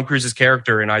know, Tom Cruise's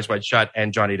character in Eyes Wide Shut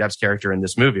and Johnny Depp's character in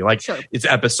this movie. Like, It's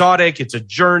episodic, it's a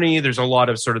journey. There's a lot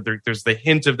of there's the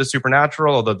hint of the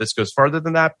supernatural, although this goes farther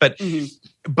than that. But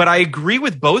but I agree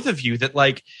with both of you that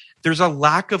like there's a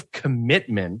lack of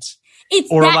commitment.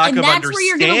 Or a lack of understanding where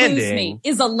you're gonna lose me,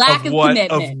 is a lack of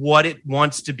commitment of what it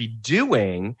wants to be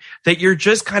doing. That you're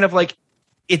just kind of like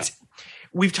it's.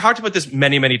 We've talked about this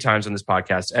many, many times on this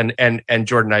podcast, and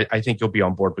Jordan, I think you'll be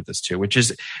on board with this too, which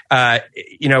is,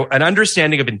 you know, an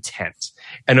understanding of intent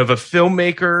and of a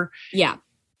filmmaker. Yeah.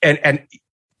 And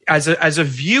as a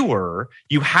viewer,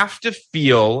 you have to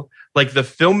feel like the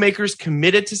filmmaker's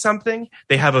committed to something.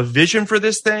 They have a vision for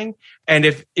this thing. And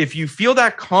if you feel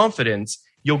that confidence,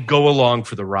 you'll go along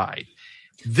for the ride.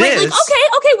 This, like,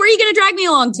 okay, where are you going to drag me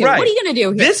along to? Right. What are you going to do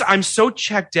here? This, I'm so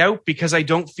checked out because I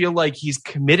don't feel like he's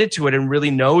committed to it and really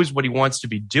knows what he wants to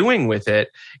be doing with it.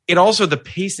 It also, the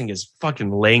pacing is fucking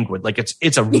languid. Like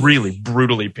it's a really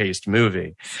brutally paced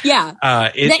movie. Yeah. And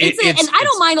I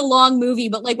don't mind a long movie,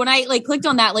 but like when I like clicked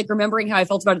on that, like remembering how I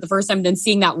felt about it the first time, then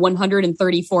seeing that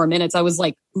 134 minutes, I was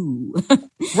like, ooh,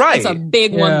 right. That's a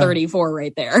big 134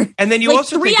 right there. And then you like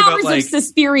also 3 think hours about, like, of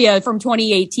Suspiria from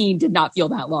 2018 did not feel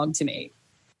that long to me.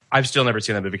 I've still never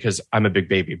seen that movie because I'm a big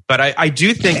baby. But I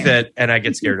do think that, and I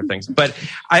get scared of things, but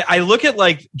I look at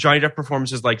like Johnny Depp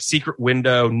performances like Secret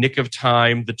Window, Nick of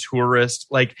Time, The Tourist.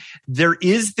 Like there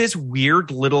is this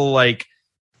weird little like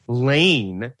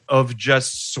lane of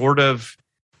just sort of.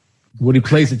 When he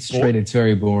plays it straight, it's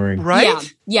very boring.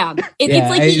 Right? Yeah. It's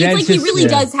like he really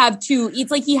does have two.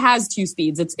 It's like he has two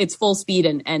speeds. It's full speed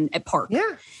and at park.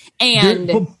 Yeah.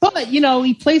 And but you know,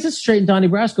 he plays it straight in Donnie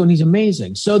Brasco, and he's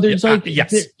amazing. So there's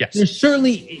there's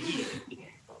certainly.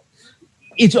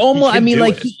 It's almost. I mean,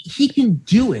 like he can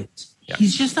do it. Yeah.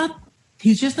 He's just not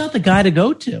the guy to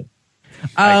go to.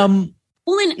 Well,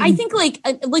 and I think like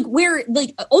where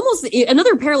like almost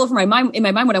another parallel in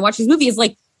my mind when I watch this movie is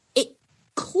like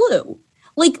Clue.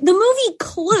 Like the movie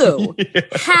Clue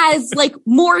has like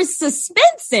more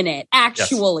suspense in it,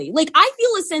 actually. Yes. Like I feel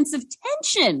a sense of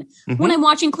tension when I'm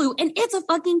watching Clue, and it's a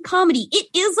fucking comedy. It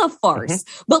is a farce.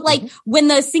 But like when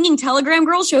the singing telegram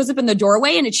girl shows up in the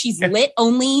doorway and she's lit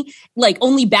only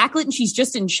backlit and she's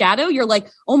just in shadow, you're like,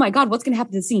 oh my God, what's going to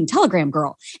happen to the singing telegram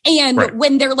girl? And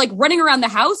when they're like running around the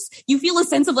house, you feel a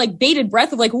sense of like bated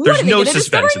breath of like, what are they going to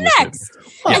discover next?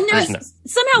 And there's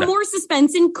somehow more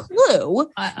suspense in Clue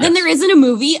than there is in a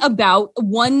movie about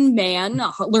one man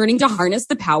learning to harness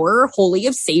the power wholly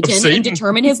of Satan and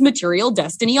determine his material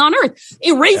destiny on earth.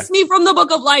 Erase me from the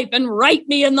book of life and write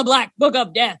me in the black book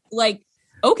of death. Like,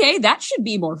 okay, that should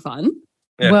be more fun.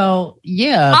 Yeah. Well,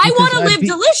 yeah. I want to live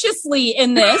deliciously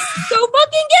in this, so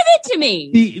fucking give it to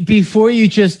me. Before you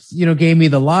just, gave me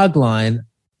the log line,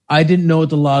 I didn't know what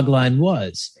the log line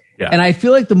was. Yeah. And I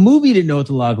feel like the movie didn't know what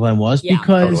the log line was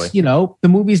because, the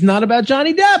movie's not about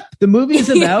Johnny Depp. The movie is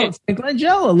about Frank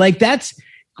Langella. Like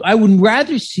I would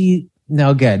rather see,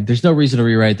 now again, there's no reason to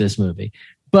rewrite this movie,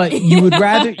 but you would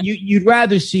rather, you'd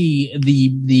rather see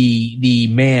the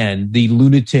man, the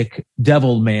lunatic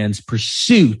devil man's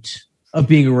pursuit of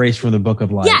being erased from the book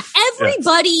of life. Yeah, like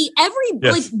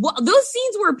those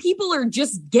scenes where people are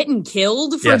just getting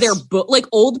killed for their book, like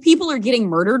old people are getting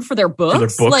murdered for their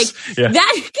books. Like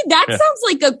that sounds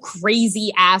like a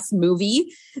crazy ass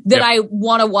movie that I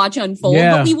want to watch unfold.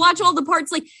 Yeah. But we watch all the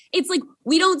parts. Like it's like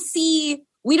we don't see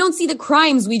the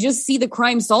crimes. We just see the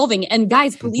crime solving. And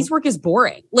guys, police work is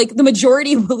boring. Like the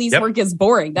majority of police work is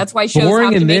boring. That's why shows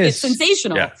have to make it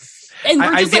sensational. Yeah. And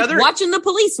we're just watching the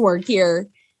police work here.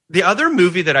 The other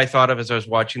movie that I thought of as I was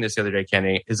watching this the other day,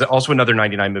 Kenny, is also another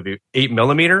 99 movie,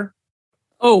 8mm.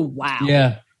 Oh, wow.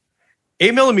 Yeah.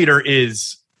 8mm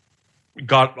is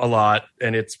got a lot,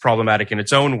 and it's problematic in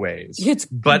its own ways. It's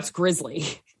grisly.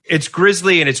 It's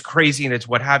grisly, and it's crazy, and it's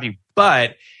what have you.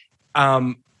 But,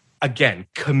 again,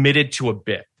 committed to a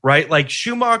bit, right? Like,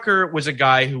 Schumacher was a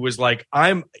guy who was like,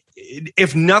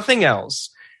 if nothing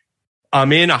else,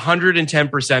 I'm in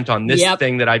 110% on this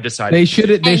thing that I've decided. They should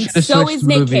have so is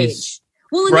Nick Cage.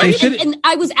 Well, and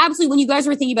I was absolutely, when you guys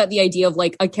were thinking about the idea of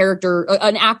like a character,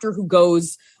 an actor who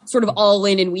goes sort of all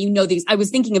in, and we know these, I was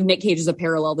thinking of Nick Cage as a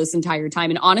parallel this entire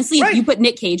time. And honestly, if you put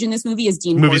Nick Cage in this movie as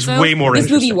Dean Corso, way more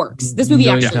this movie works. This movie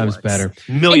actually works. Better.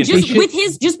 And just with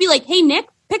his, just be like, hey, Nick,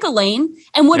 pick a lane,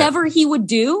 and whatever he would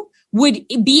do would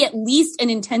be at least an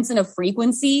intense enough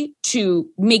frequency to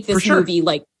make this movie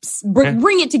like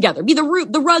bring it together, be the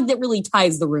rug that really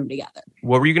ties the room together.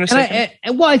 What were you going to say?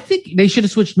 I think they should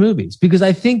have switched movies, because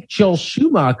I think Joel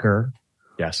Schumacher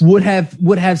would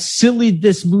have sillied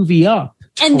this movie up.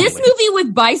 And this movie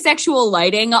with bisexual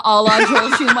lighting a la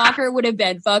Joel Schumacher would have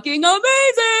been fucking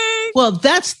amazing. Well,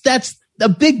 that's a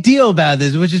big deal about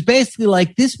this, which is basically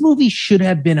like, this movie should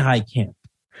have been high camp,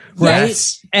 right?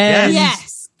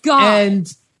 Yes. God.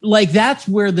 And like, that's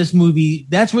where this movie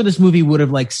would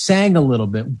have like sang a little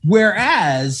bit.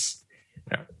 Whereas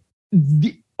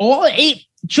Joel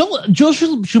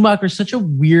Schumacher is such a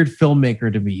weird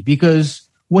filmmaker to me, because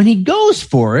when he goes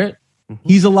for it,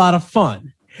 he's a lot lot of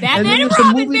fun. Batman and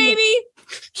Robin, baby.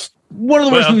 One of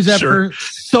the worst movies ever.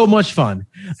 So much fun.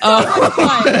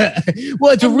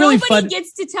 Well, it's a really fun. Nobody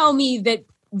gets to tell me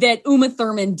that Uma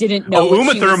Thurman didn't know. Oh,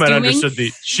 Uma Thurman understood the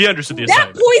assignment.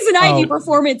 That Poison Ivy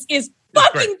performance is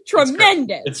fucking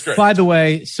tremendous. It's great. By the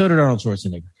way, so did Arnold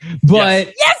Schwarzenegger.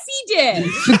 But yes, he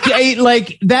did.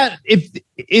 Like that. If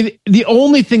the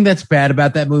only thing that's bad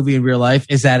about that movie in real life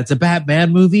is that it's a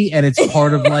Batman movie, and it's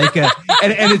part of like and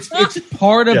it's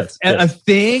part of a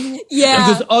thing. Yeah.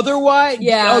 Because otherwise,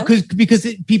 because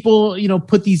people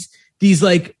put these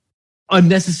like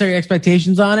unnecessary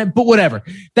expectations on it. But whatever.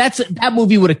 That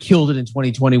movie would have killed it in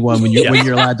 2021 when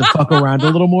you're allowed to fuck around a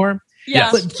little more.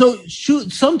 Yeah. But so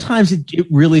sometimes it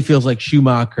really feels like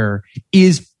Schumacher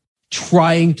is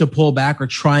trying to pull back or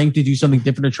trying to do something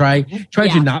different, or trying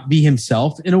to not be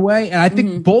himself in a way. And I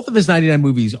think both of his 99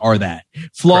 movies are that.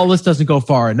 Flawless doesn't go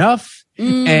far enough.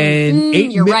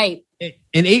 And you're right.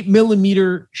 An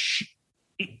 8mm.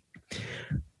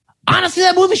 Honestly,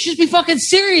 that movie should be fucking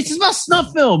serious. It's about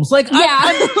snuff films. Like,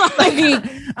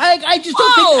 I just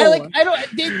don't think I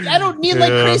don't need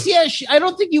like crazy ass shit. I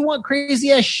don't think you want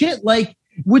crazy ass shit, like,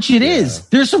 which it is.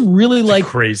 There's some really like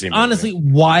crazy, honestly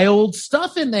wild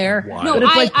stuff in there. No, but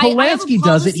if like Polanski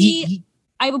does it,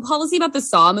 I have a policy about the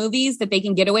Saw movies that they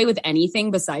can get away with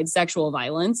anything besides sexual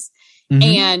violence. Mm-hmm.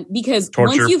 And because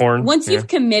once you've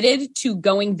committed to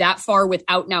going that far with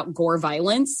out and out gore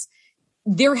violence,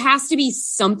 there has to be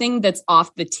something that's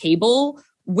off the table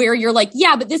where you're like,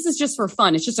 yeah, but this is just for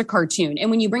fun. It's just a cartoon. And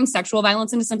when you bring sexual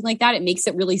violence into something like that, it makes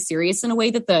it really serious in a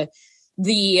way that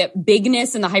the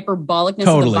bigness and the hyperbolicness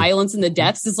of the violence and the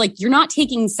deaths is like, you're not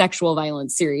taking sexual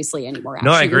violence seriously anymore. Actually.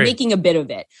 No, I agree. You're making a bit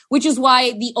of it, which is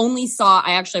why the only Saw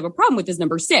I actually have a problem with is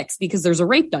number 6, because there's a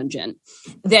rape dungeon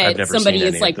that somebody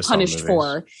is like punished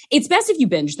for. It's best if you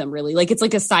binge them, really. Like, it's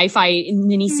like a sci-fi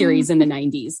miniseries in the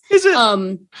 90s. Is it?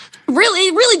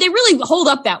 Really, they really hold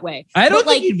up that way. I don't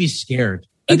think you'd be scared.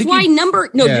 It's why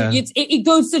it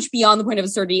goes such beyond the point of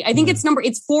absurdity. I think it's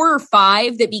 4 or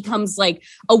 5 that becomes like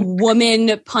a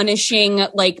woman punishing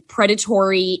like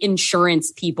predatory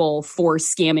insurance people for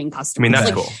scamming customers. I mean, that's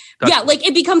like, cool. Like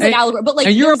it becomes an allegory. But like,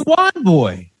 and you're a Wan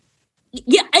boy.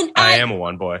 Yeah, and I am a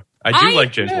Wan boy. I do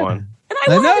like James Wan.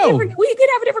 And we could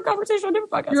have a different conversation on a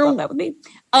different podcast about that with me.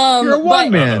 You're a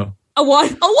Wan man. A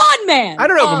one man. I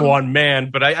don't know if I'm a one man,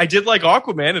 but I did like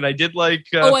Aquaman, and I did like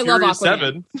I love Aquaman.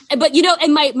 7. But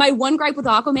and my one gripe with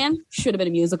Aquaman should have been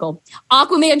a musical.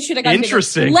 Aquaman should have got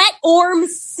interesting. Let Orm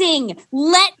sing.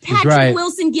 Let Patrick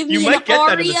Wilson give me an aria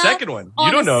that in the second one. You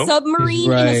don't know.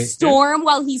 Submarine in a storm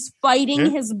while he's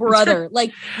fighting his brother.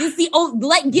 Like, this is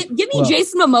give me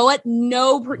Jason Momoa.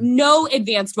 No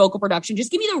advanced vocal production.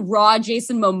 Just give me the raw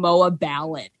Jason Momoa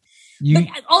ballad.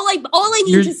 All I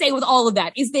need to say with all of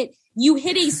that is that you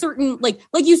hit a certain, like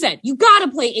you said, you gotta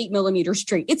play 8mm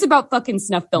straight. It's about fucking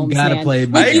snuff films, man. I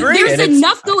agree. There's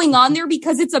enough going on there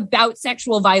because it's about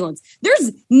sexual violence.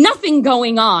 There's nothing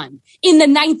going on in the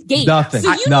 9th gate. Nothing.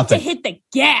 So you need to hit the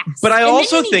gas. But I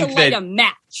also think to light a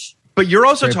match. But you're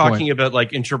also talking about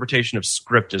like interpretation of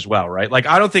script as well, right? Like,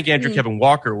 I don't think Andrew Kevin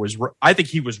Walker I think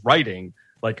he was writing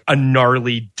like a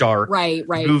gnarly, dark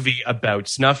movie about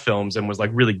snuff films and was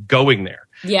like really going there.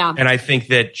 Yeah. And I think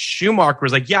that Schumacher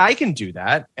was like, yeah, I can do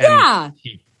that. And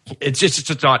it's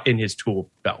just not in his tool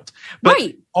belt. But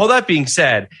all that being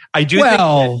said, I do think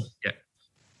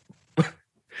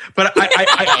but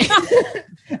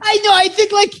I know, I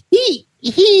think like he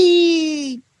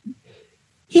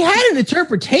had an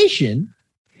interpretation.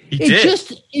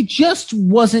 It just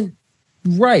wasn't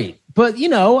right. But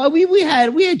we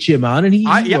had Jim on, and we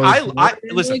had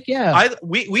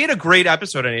a great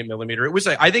episode on 8mm. It was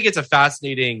I think it's a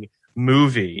fascinating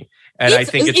movie, and I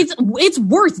think it's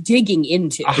worth digging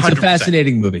into. 100%. It's a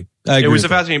fascinating movie. It was a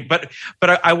fascinating, but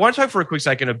I want to talk for a quick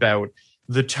second about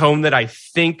the tone that I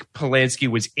think Polanski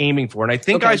was aiming for, and I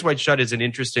think Eyes Wide Shut is an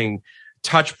interesting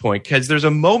touch point, because there's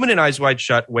a moment in Eyes Wide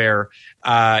Shut where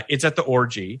it's at the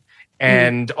orgy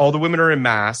and all the women are in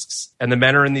masks and the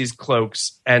men are in these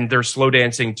cloaks and they're slow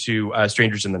dancing to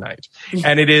Strangers in the Night.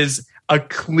 And it is a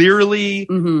clearly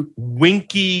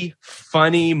winky,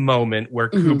 funny moment where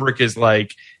Kubrick is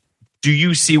like, do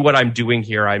you see what I'm doing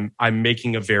here? I'm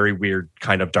making a very weird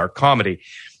kind of dark comedy.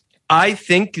 I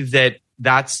think that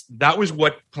was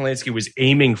what Polanski was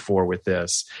aiming for with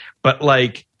this. But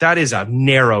like, that is a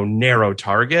narrow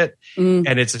target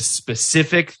and it's a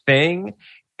specific thing.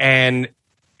 And,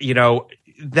 you know,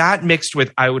 that mixed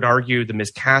with, I would argue, the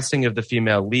miscasting of the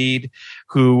female lead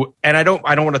who, and I don't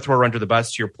want to throw her under the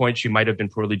bus. To your point, she might have been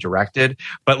poorly directed,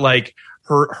 but like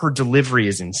her delivery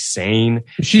is insane.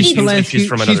 She's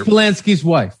Polanski's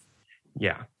wife.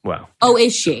 Yeah. Well. Oh,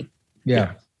 is she?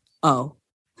 Yeah. Oh.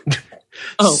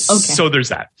 Oh, okay. So there's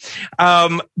that.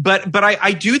 But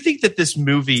I do think that this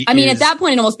movie at that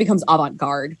point it almost becomes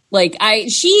avant-garde. Like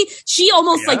she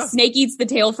almost like Snake Eats the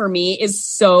Tail for me is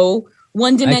so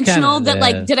one-dimensional that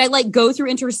like, did I like go through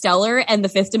Interstellar and the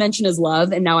fifth dimension is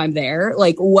love and now I'm there?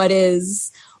 Like what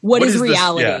is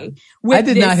reality? I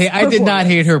did not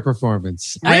hate her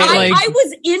performance. I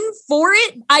was in for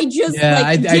it. I just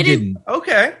I didn't.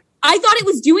 Okay. I thought it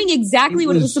was doing exactly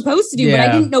what it was supposed to do, but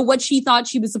I didn't know what she thought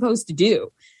she was supposed to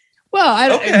do.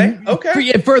 Well,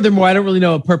 okay. Furthermore, I don't really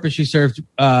know what purpose she served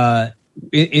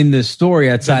in the story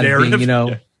outside of being,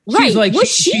 Right. Like, was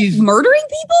she's murdering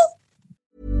people?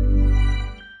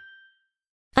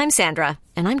 I'm Sandra,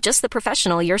 and I'm just the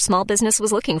professional your small business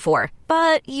was looking for.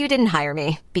 But you didn't hire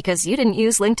me because you didn't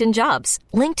use LinkedIn Jobs.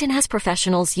 LinkedIn has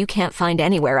professionals you can't find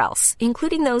anywhere else,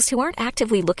 including those who aren't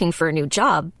actively looking for a new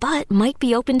job, but might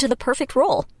be open to the perfect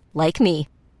role, like me.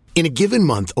 In a given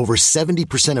month, over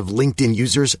 70% of LinkedIn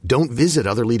users don't visit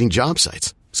other leading job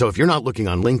sites. So if you're not looking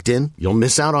on LinkedIn, you'll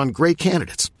miss out on great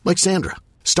candidates like Sandra.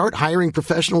 Start hiring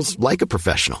professionals like a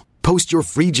professional. Post your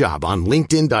free job on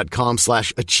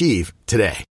linkedin.com/achieve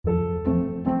today.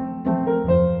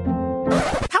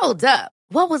 Hold up.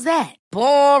 What was that?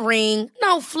 Boring.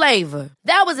 No flavor.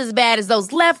 That was as bad as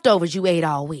those leftovers you ate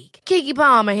all week. Keke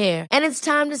Palmer here. And it's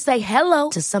time to say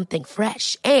hello to something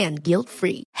fresh and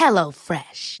guilt-free.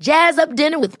 HelloFresh. Jazz up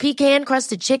dinner with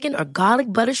pecan-crusted chicken or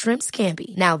garlic butter shrimp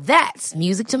scampi. Now that's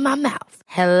music to my mouth.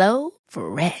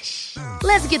 HelloFresh.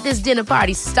 Let's get this dinner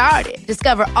party started.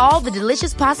 Discover all the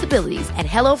delicious possibilities at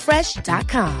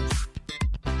HelloFresh.com.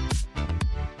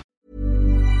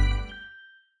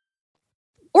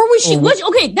 Or was she? Now I want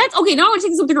to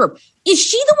take this up the group. Is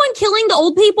she the one killing the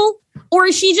old people, or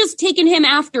is she just taking him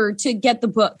after to get the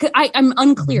book? I'm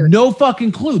unclear. No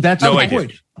fucking clue. That's the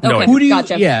point. Okay, who do you?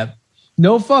 Gotcha. Yeah,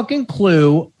 no fucking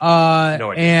clue.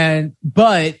 No idea.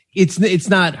 But it's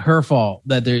not her fault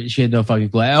that she had no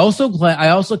fucking clue. I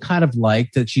also kind of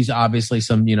like that she's obviously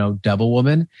some devil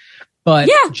woman. But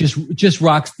just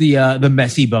rocks the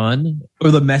messy bun or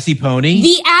the messy pony.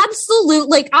 The absolute,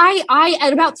 like I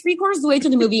at about 3/4 of the way through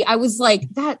the movie, I was like,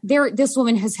 this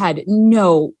woman has had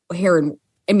no hair and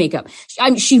makeup.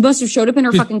 She must have showed up in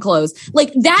her fucking clothes.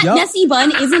 Like that messy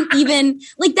bun isn't even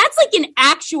like that's like an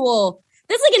actual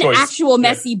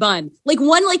messy bun. Like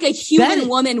one like a human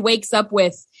woman wakes up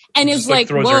with. And is like,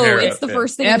 whoa, it's the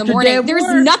first thing in the morning. There's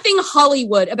nothing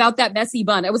Hollywood about that messy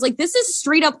bun. I was like, this is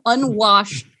straight up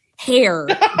unwashed hair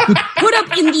put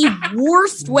up in the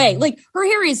worst way. Like her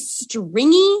hair is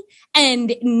stringy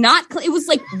and not it was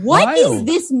like what is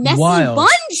this messy bun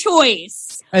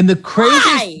choice? And the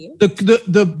craziest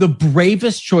the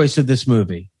bravest choice of this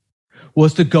movie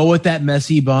was to go with that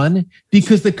messy bun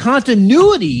because the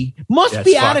continuity must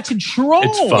be out of control.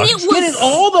 It's getting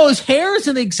all those hairs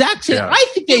in the exact same. I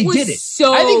think they did it.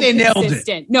 So I think they nailed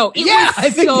consistent. it. No, it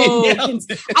was so.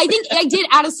 I think I did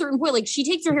at a certain point. Like she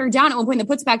takes her hair down at one point and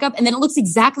puts it back up, and then it looks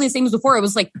exactly the same as before. I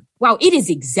was like, wow, it is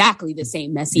exactly the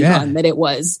same messy bun that it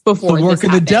was before. The work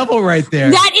of the devil, right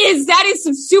there. That is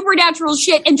some supernatural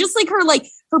shit, and just like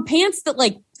her pants that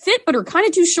like fit but are kind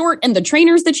of too short, and the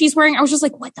trainers that she's wearing, I was just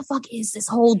like, what the fuck is this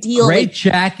whole deal? Great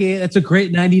jacket. That's a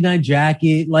great 99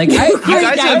 jacket. Like here's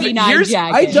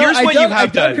what you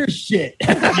have done. Her shit.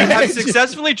 You have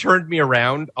successfully turned me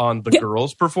around on the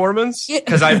girl's performance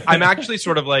because I'm actually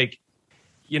sort of like,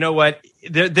 you know what?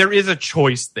 There is a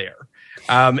choice there.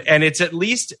 And it's at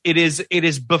least it is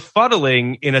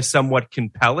befuddling in a somewhat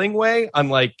compelling way,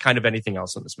 unlike kind of anything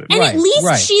else in this movie. And at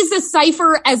least she's a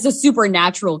Cypher as a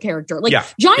supernatural character. Like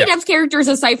Johnny Depp's character as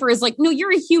a Cypher is like, no,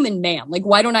 you're a human man. Like,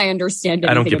 why don't I understand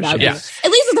anything about you? At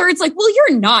least with her, it's like, well,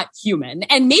 you're not human,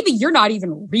 and maybe you're not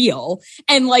even real.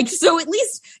 And like, so at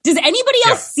least Does anybody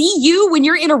else see you when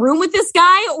you're in a room with this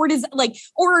guy? Or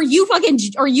are you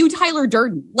Tyler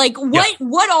Durden? Like,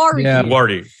 what are you? What are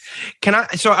you?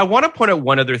 So I want to point out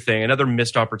one other thing, another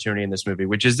missed opportunity in this movie,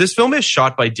 which is this film is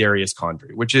shot by Darius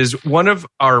Condry, which is one of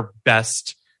our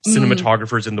best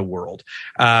cinematographers in the world.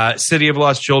 City of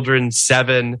Lost Children,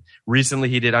 Seven. Recently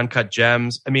he did Uncut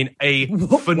Gems. I mean, a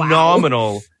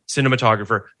phenomenal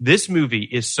cinematographer. This movie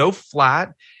is so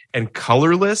flat and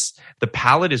colorless. The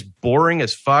palette is boring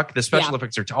as fuck. The special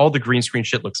effects are all the green screen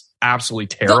shit looks absolutely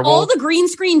terrible. All the green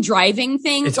screen driving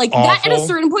things, it's like awful. that at a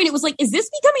certain point, it was like, is this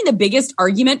becoming the biggest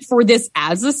argument for this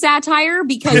as a satire?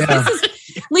 Because this is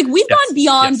like, we've gone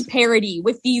beyond parody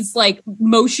with these like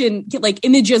motion, like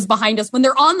images behind us when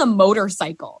they're on the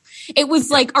motorcycle. It was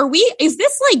like, is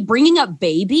this like Bringing Up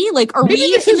Baby? Like, are maybe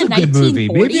we this in is the a good 1940s? movie.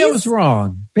 Maybe I was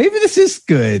wrong. Maybe this is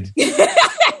good.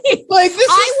 Like this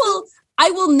I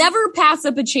will never pass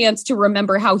up a chance to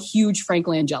remember how huge Frank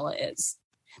Langella is.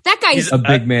 That guy is a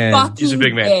big man. He's a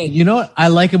big man. Big. You know what? I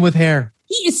like him with hair.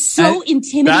 He is so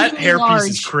intimidating. That hairpiece large.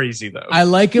 is crazy, though. I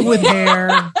like him with hair.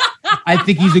 I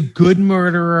think he's a good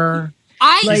murderer.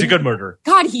 He's a good murderer.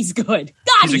 God, he's good.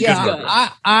 He's a good murderer.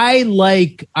 I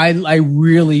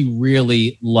really,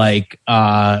 really like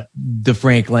the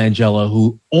Frank Langella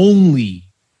who only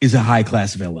is a high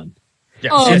class villain.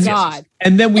 Yes. God.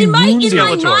 And then we in my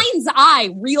Skeletor. mind's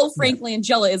eye, real Frank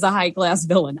Langella is a high class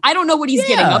villain. I don't know what he's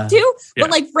getting up to,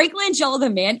 but like Frank Langella, the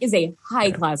man, is a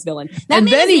high class villain. That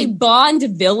man is a Bond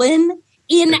villain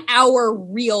in our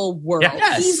real world.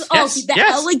 He's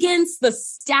elegance, the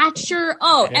stature,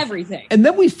 everything. And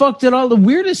then we fucked it all. The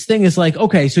weirdest thing is like,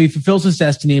 okay, so he fulfills his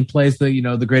destiny and plays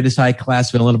the greatest high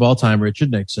class villain of all time, Richard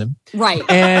Nixon, right?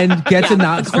 And gets an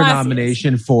Oscar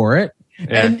nomination for it.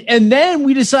 Yeah. And then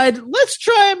we decide, let's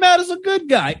try him out as a good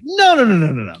guy.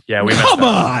 No. Yeah, we come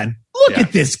on. Look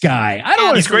at this guy. I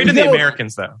don't. He's great in The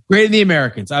Americans, though. Great in The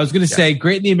Americans. I was going to say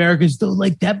great in The Americans, though.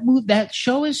 Like that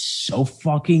show is so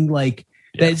fucking like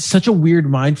that's such a weird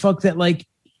mind fuck that like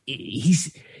he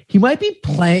might be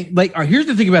playing like. All right, here's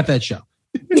the thing about that show.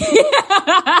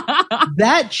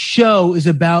 That show is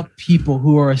about people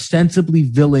who are ostensibly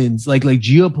villains, like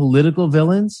geopolitical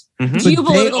villains. But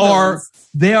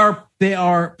they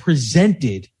are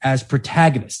presented as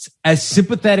protagonists, as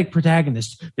sympathetic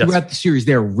protagonists throughout the series.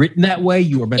 They're written that way.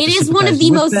 You are meant to sympathize with them. It is one of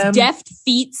the most deft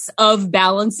feats of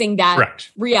balancing that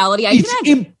reality. It's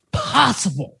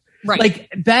impossible. Right.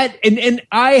 Like that. And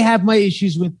I have my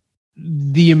issues with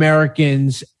The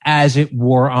Americans as it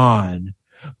wore on.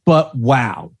 But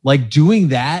wow, like doing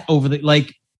that over the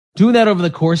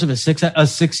course of a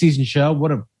six season show. I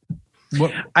want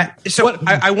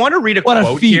to read a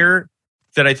quote here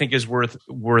that I think is worth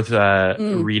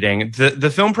reading.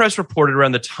 The film press reported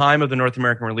around the time of the North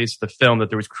American release of the film that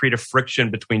there was creative friction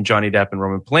between Johnny Depp and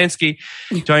Roman Polanski.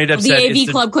 Johnny Depp said the AV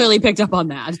Club clearly picked up on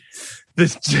that.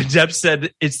 Depp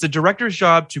said it's the director's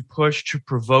job to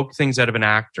provoke things out of an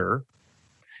actor.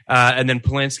 And then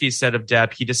Polanski said of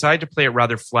Depp, he decided to play it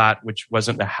rather flat, which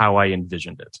wasn't how I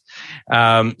envisioned it.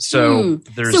 So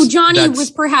Johnny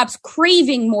was perhaps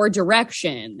craving more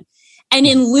direction. And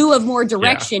in lieu of more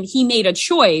direction, he made a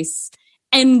choice.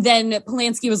 And then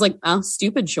Polanski was like, oh,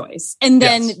 stupid choice. And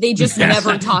then they just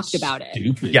never talked about it.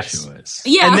 Stupid choice.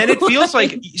 Yeah. And then it feels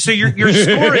like, so your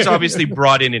score is obviously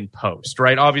brought in post,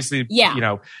 right? Obviously,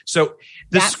 so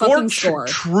the score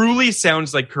truly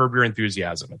sounds like Curb Your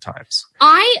Enthusiasm at times.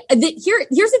 Here's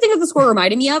the thing that the score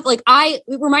reminded me of. It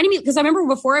reminded me, because I remember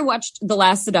before I watched The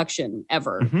Last Seduction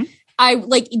ever, people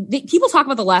talk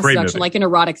about The Last Seduction like an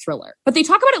erotic thriller, but they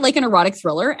talk about it like an erotic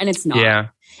thriller, and it's not. Yeah.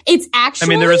 It's actually. I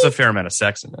mean, there is a fair amount of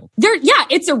sex in it.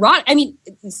 It's erotic. I mean,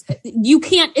 you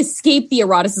can't escape the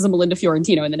eroticism of Linda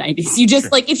Fiorentino in the 90s. You just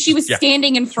if she was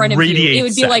standing in front of you, it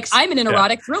would be like, I'm in an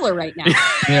erotic thriller right now.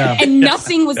 And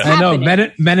nothing was happening. I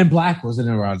know. Men in Black was an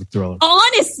erotic thriller.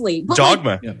 Honestly. But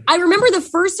Dogma. I remember the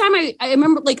first time I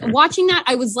remember watching that,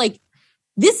 I was like,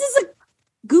 this is a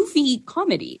goofy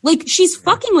comedy. Like, she's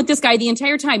fucking with this guy the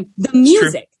entire time. The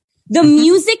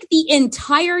music the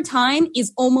entire time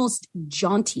is almost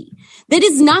jaunty. That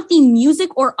is not the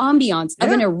music or ambiance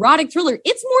of an erotic thriller.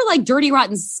 It's more like Dirty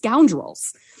Rotten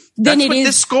Scoundrels than it is.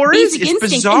 The score is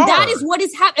bizarre. And that is what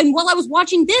is happening. And while I was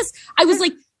watching this, I was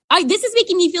like, this is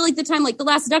making me feel like the time, like The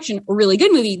Last Seduction, a really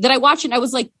good movie that I watched, and I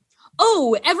was like,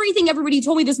 oh, everything everybody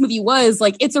told me this movie was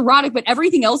like, it's erotic, but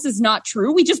everything else is not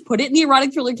true. We just put it in the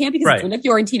erotic thriller camp because it's Linda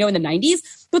Fiorentino in the 90s.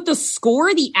 But the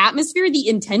score, the atmosphere, the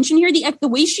intention here, the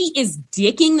way she is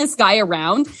dicking this guy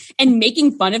around and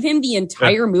making fun of him the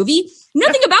entire movie,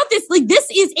 nothing about this. Like, this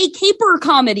is a caper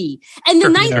comedy. And The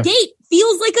Ninth Date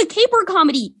feels like a caper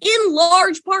comedy in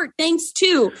large part thanks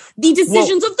to the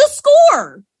decisions of the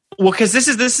score. Well, because this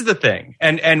is the thing,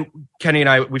 and Kenny and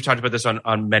I, we've talked about this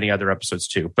on many other episodes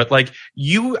too. But like,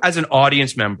 you as an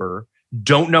audience member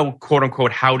don't know, quote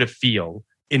unquote, how to feel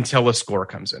until a score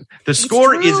comes in. The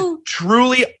score is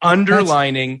truly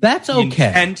underlining that's okay. the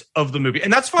intent of the movie,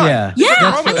 and that's fine. Yeah,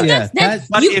 But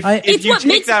if you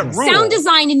take that rule, sound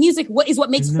design and music, what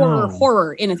makes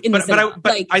horror in the cinema.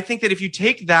 But I think that if you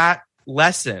take that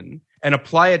lesson and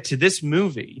apply it to this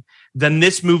movie, then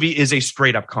this movie is a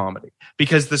straight up comedy,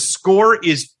 because the score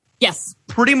is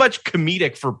pretty much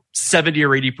comedic for 70 or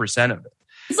 80% of it.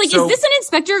 It's like, is this an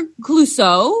Inspector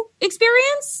Clouseau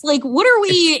experience? Like, what are we?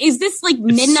 Is this like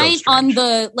midnight on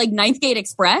the like Ninth Gate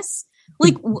Express?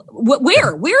 Like,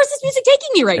 where is this music taking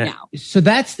me right now? So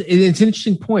it's an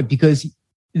interesting point, because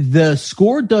the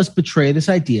score does betray this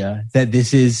idea that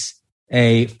this is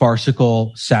a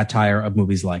farcical satire of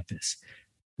movies like this.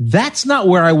 That's not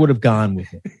where I would have gone with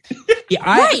it.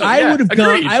 I would have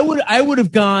gone. I would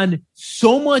have gone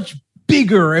so much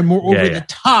bigger and more over the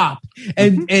top,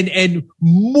 and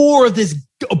more of this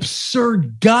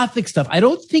absurd gothic stuff. I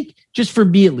don't think, just for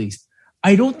me at least,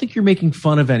 I don't think you're making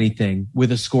fun of anything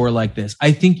with a score like this.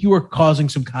 I think you are causing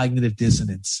some cognitive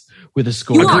dissonance with a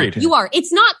score. You are.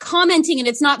 It's not commenting and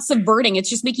it's not subverting. It's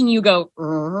just making you go,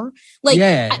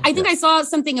 I think I saw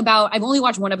something about, I've only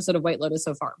watched one episode of White Lotus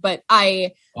so far, but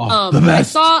I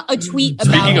saw a tweet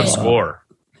about Speaking of score.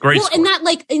 Great score. And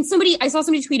that I saw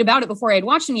somebody tweet about it before I had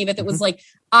watched any of it that was like,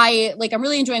 I'm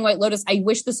really enjoying White Lotus. I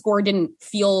wish the score I didn't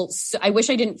feel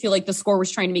like the score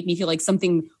was trying to make me feel like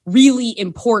something really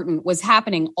important was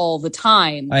happening all the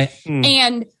time. Did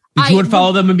you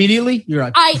unfollow them immediately? You're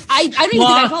like, I don't even think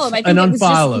I followed them. I think it was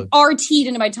just RT'd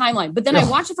into my timeline. But then I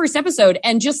watched the first episode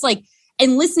and just like,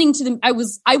 and listening to them, I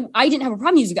didn't have a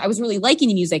problem with music. I was really liking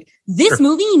the music. This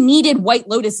movie needed White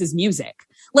Lotus's music.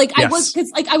 Like I was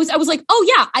like,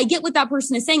 oh yeah, I get what that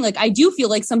person is saying. Like I do feel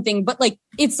like something, but like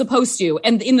it's supposed to.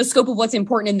 And in the scope of what's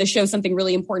important in the show, something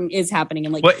really important is happening.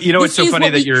 And like, it's so funny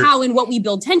that how and what we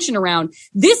build tension around.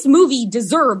 This movie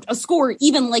deserved a score,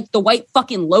 even like the White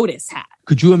fucking Lotus had.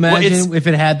 Could you imagine if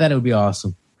it had that? It would be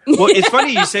awesome. Well, it's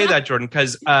funny you say that, Jordan,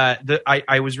 because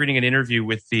I was reading an interview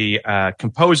with the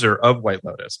composer of White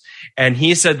Lotus, and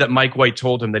he said that Mike White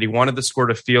told him that he wanted the score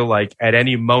to feel like at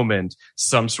any moment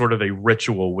some sort of a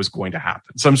ritual was going to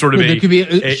happen, some sort of there could be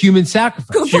a human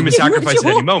sacrifice, at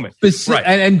any moment. But, right.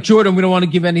 And Jordan, we don't want to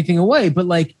give anything away, but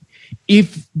like,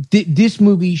 if this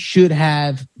movie should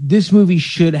have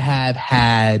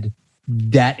had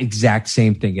that exact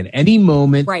same thing at any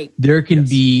moment, right? There can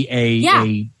be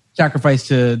a sacrifice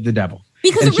to the devil.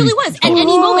 Because it really was. At any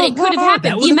moment it could have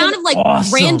happened. The amount of like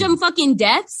random fucking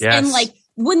deaths and like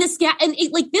when this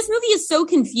movie is so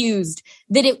confused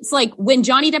that it's like when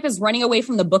Johnny Depp is running away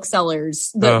from the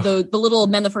booksellers, the little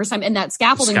men the first time, and that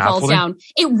scaffolding falls down.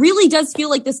 It really does feel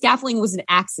like the scaffolding was an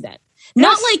accident.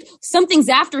 Not like something's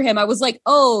after him. I was like,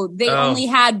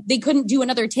 they couldn't do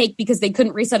another take because they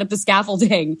couldn't reset up the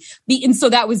scaffolding. And so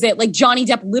that was it. Like Johnny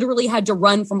Depp literally had to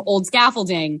run from old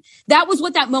scaffolding. That was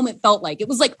what that moment felt like. It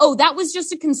was like, that was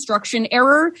just a construction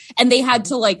error. And they had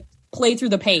to like play through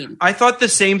the pain. I thought the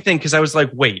same thing, because I was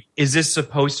like, wait, is this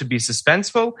supposed to be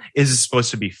suspenseful? Is this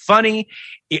supposed to be funny?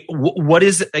 What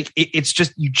is it? Like, it's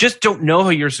just, you just don't know how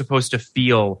you're supposed to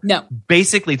feel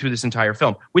basically through this entire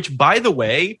film, which, by the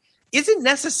way, isn't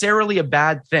necessarily a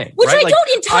bad thing. Which right? I don't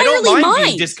entirely mind. I don't mind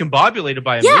being discombobulated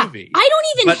by a movie. I don't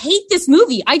even hate this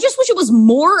movie. I just wish it was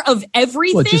more of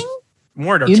everything.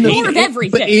 More entertaining. More of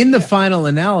everything. But in the final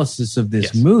analysis of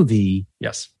this movie,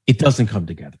 it doesn't come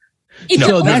together.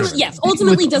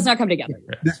 Ultimately does not come together.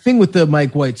 The thing with the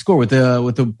Mike White score, with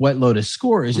the White Lotus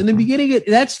score, is in the beginning,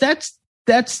 that's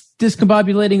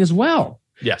discombobulating as well.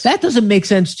 Yes. That doesn't make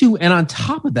sense too. And on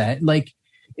top of that, like,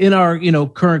 in our,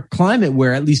 current climate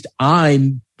where at least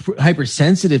I'm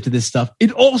hypersensitive to this stuff,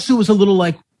 it also is a little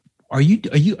like, are you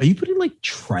putting like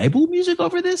tribal music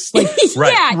over this? Like,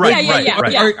 right.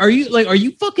 Are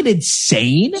you fucking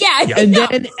insane? Yeah. And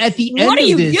then at the end, what are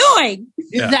you doing?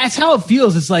 That's how it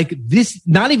feels. It's like this,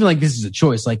 not even like this is a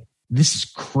choice. Like, this is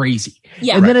crazy.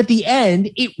 Yeah. And then at the end,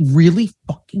 it really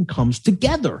fucking comes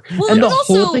together. Well, and the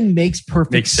whole thing makes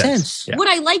perfect sense. Yeah. What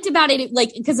I liked about it,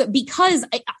 because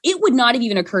it would not have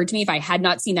even occurred to me if I had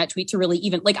not seen that tweet to really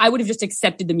even, I would have just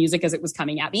accepted the music as it was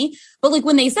coming at me. But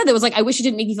when they said that, it was like, I wish it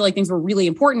didn't make me feel like things were really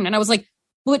important. And I was like,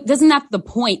 but isn't that the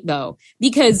point though?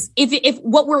 Because if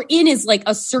what we're in is like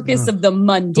a circus of the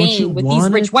mundane with these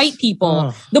rich white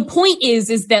people, the point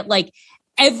is that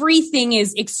everything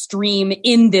is extreme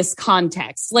in this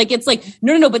context. Like, it's like,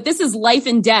 no, but this is life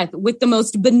and death with the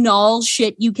most banal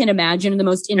shit you can imagine and the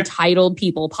most entitled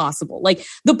people possible. Like,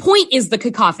 the point is the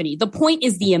cacophony. The point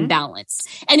is the imbalance.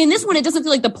 And in this one, it doesn't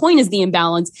feel like the point is the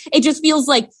imbalance. It just feels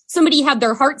like somebody had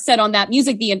their heart set on that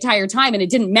music the entire time, and it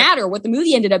didn't matter what the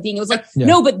movie ended up being. It was like,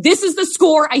 no, but this is the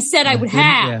score I said I would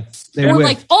have. Or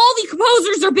like, all the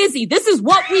composers are busy. This is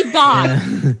what we've got.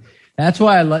 Yeah. That's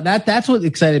why I love that. That's what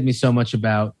excited me so much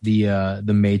about the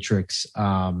Matrix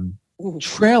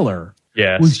trailer.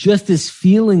 Was just this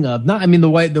feeling of not. I mean, the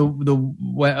way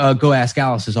Go Ask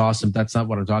Alice is awesome. That's not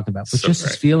what I'm talking about. But so just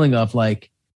this feeling of like,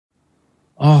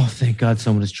 oh, thank God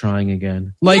someone is trying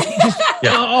again. Like, just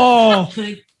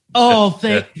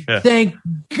thank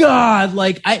God.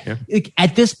 Like, like,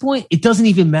 at this point, it doesn't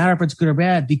even matter if it's good or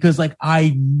bad, because like,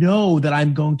 I know that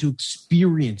I'm going to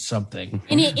experience something.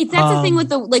 And that's the thing with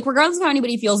the, like, regardless of how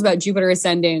anybody feels about Jupiter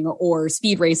Ascending or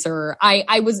Speed Racer,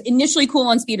 I was initially cool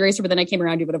on Speed Racer, but then I came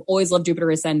around to it, but I've always loved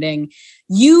Jupiter Ascending.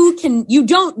 You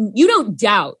don't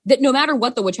doubt that no matter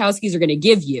what the Wachowskis are going to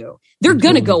give you, they're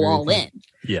going to go all in.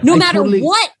 Yeah. No matter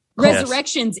what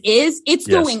Resurrections is, it's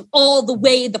going all the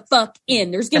way the fuck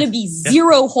in. There's going to be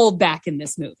zero holdback in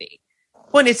this movie.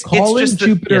 When it's just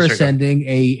Jupiter Ascending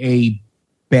a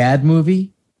bad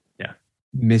movie,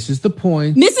 misses the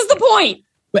point.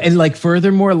 And like,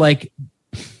 furthermore, like,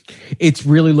 it's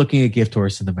really looking a gift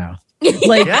horse in the mouth.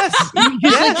 Like,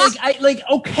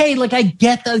 okay, like, I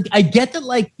get that,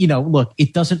 like, you know, look,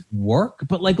 it doesn't work,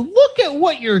 but like, look at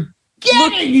what you're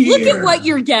getting here. Look at what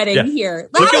you're getting here.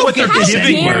 Look at what they're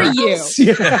giving you.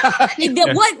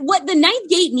 What the Ninth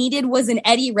Gate needed was an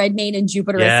Eddie Redmayne and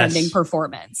Jupiter Ascending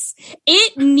performance.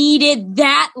 It needed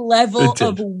that level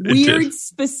of weird,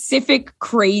 specific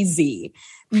crazy.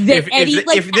 That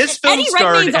if this film Eddie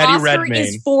starred Eddie Redmayne,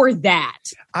 is for that.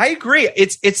 I agree.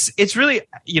 It's really,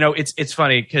 you know, it's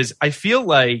funny because I feel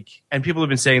like, and people have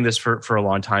been saying this for a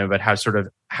long time about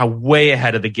how way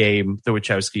ahead of the game the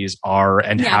Wachowskis are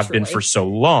and have been for so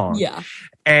long. Yeah.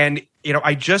 And, you know,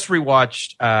 I just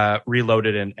rewatched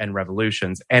Reloaded and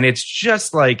Revolutions, and it's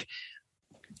just like,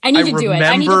 I need to do it.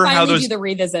 I need to finally do the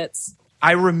revisits.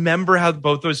 I remember how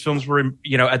both those films were,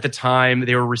 you know, at the time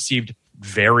they were received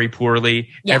very poorly.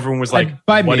 Yeah. Everyone was like,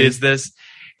 what is this?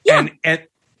 Yeah.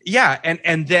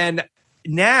 And then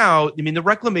now, I mean, the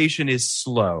reclamation is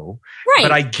slow, right?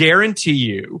 But I guarantee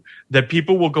you that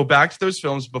people will go back to those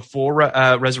films before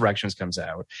Resurrections comes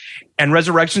out, and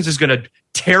Resurrections is going to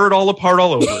tear it all apart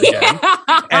all over again.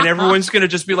 And everyone's going to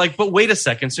just be like, but wait a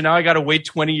second. So now I got to wait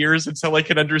 20 years until I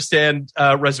can understand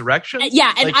Resurrection.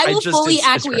 Yeah. And like, I will fully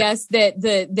acquiesce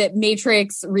that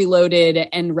Matrix, Reloaded,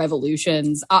 and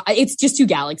Revolutions, it's just too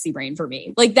galaxy brain for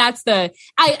me. Like, that's the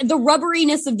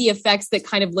rubberiness of the effects that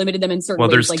kind of limited them in certain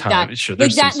ways. Like time. That. Sure,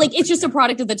 like that. Like, it's just a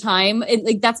product of the time.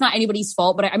 Like, that's not anybody's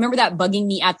fault. But I remember that bugging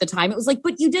me at the time. It was like,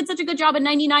 but you did such a good job in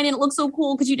 99 and it looks so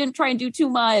cool because you didn't try and do too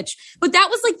much. But that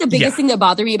was like the biggest thing that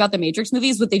bothered me about the Matrix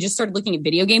movies, but they just started looking at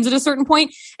video games at a certain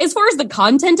point. As far as the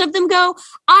content of them go,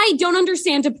 I don't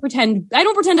pretend to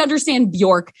understand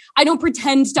Bjork. I don't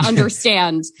pretend to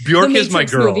understand Bjork is my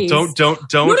girl. Movies. Don't. No.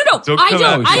 I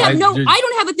don't. I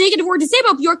don't have a negative word to say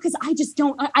about Bjork because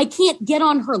I can't get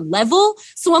on her level.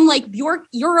 So I'm like, Bjork,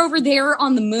 you're over there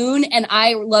on the moon, and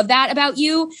I love that about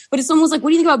you. But if someone was like, what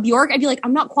do you think about Bjork? I'd be like,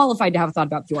 I'm not qualified to have a thought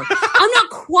about Bjork. I'm not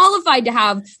qualified to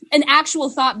have an actual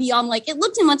thought beyond like, it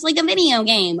looked too much like a video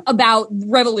game about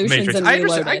Revolutions Matrix. And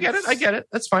Reloaded. I get it.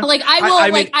 That's fine. Like,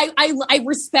 I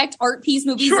respect art piece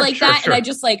movies that. And I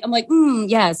just like, I'm like,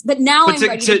 yes. But now I'm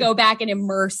ready to go back and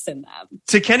immerse in them.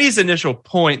 To Kenny's initial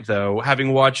point, though,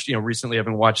 having watched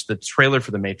the trailer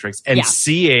for The Matrix and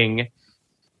seeing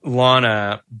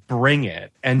Lana bring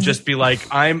it and just be like,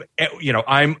 I'm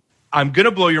going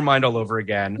to blow your mind all over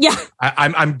again. Yeah.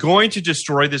 I'm going to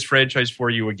destroy this franchise for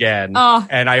you again.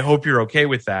 And I hope you're okay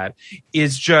with that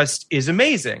is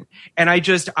amazing. And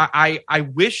I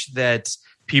wish that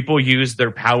people use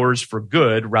their powers for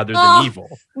good rather than evil.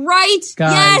 Right.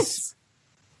 Guys.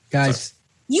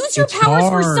 Use your powers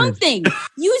hard. For something.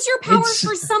 Use your powers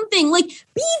for something. Like,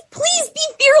 please be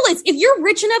fearless. If you're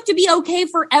rich enough to be okay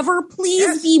forever,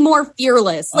 please be more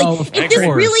fearless. Like, if this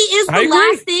really is the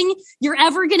last thing you're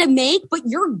ever going to make, but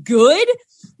you're good,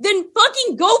 then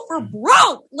fucking go for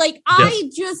broke. Like, I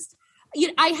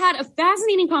had a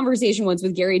fascinating conversation once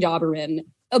with Gary Dauberman,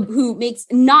 who makes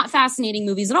not fascinating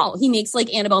movies at all. He makes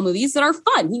like Annabelle movies that are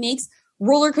fun. He makes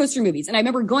roller coaster movies. And I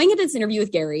remember going into this interview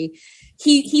with Gary.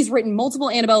 He's written multiple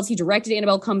Annabelles. He directed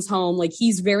Annabelle Comes Home. Like,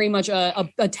 he's very much a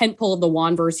tentpole of the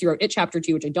Wanverse. He wrote It Chapter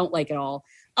 2, which I don't like at all.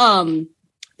 It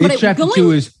Chapter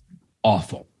 2 is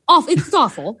awful. It's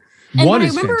awful. And One I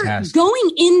is remember fantastic.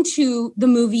 going into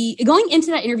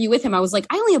that interview with him, I was like,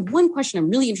 I only have one question I'm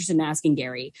really interested in asking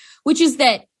Gary, which is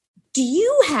that, do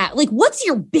you have, like, what's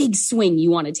your big swing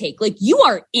you want to take? Like, you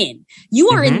are in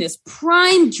this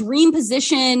prime dream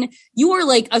position. You are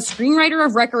like a screenwriter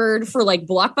of record for like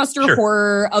blockbuster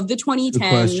horror of the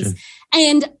 2010s.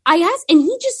 And I asked, and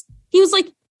he was like,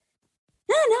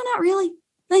 no, not really.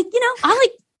 Like, I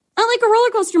like a roller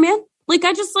coaster, man. Like,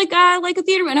 I like a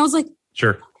theater. And I was like,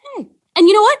 sure. Okay. And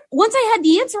you know what? Once I had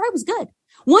the answer, I was good.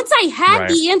 Once I had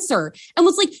the answer and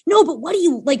was like, no, but what do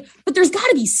you like? But there's got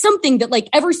to be something that, like,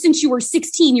 ever since you were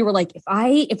 16, you were like, if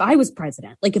I was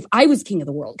president, like if I was king of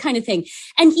the world kind of thing.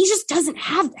 And he just doesn't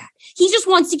have that. He just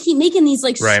wants to keep making these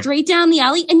like straight down the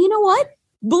alley. And you know what?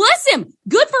 Bless him.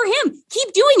 Good for him.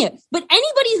 Keep doing it. But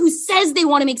anybody who says they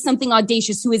want to make something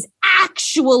audacious, who is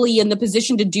actually in the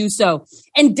position to do so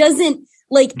and doesn't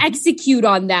like execute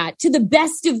on that to the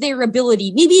best of their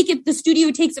ability. Maybe the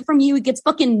studio takes it from you. It gets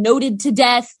fucking noted to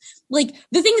death. Like,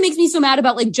 the thing that makes me so mad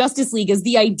about like Justice League is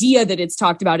the idea that it's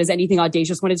talked about as anything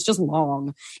audacious when it's just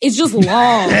long. It's just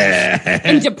long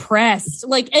and depressed.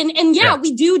 Like, and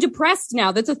we do depressed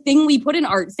now. That's a thing we put in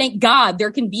art. Thank God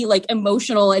there can be like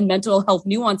emotional and mental health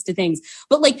nuance to things.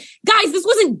 But like, guys, this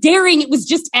wasn't daring. It was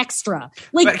just extra.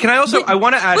 Like, but can I also, I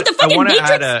want to add, with the fucking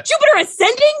Matrix, Jupiter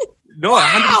Ascending? No,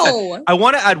 100%. I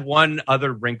want to add one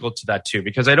other wrinkle to that too,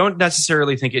 because I don't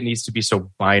necessarily think it needs to be so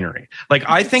binary. Like,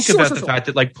 I think about the fact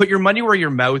that, like, put your money where your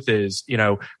mouth is,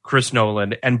 Chris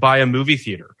Nolan, and buy a movie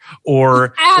theater,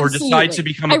 or decide to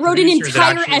become. I wrote an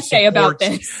entire essay about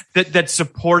this that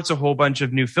supports a whole bunch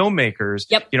of new filmmakers.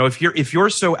 Yep. If you're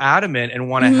so adamant and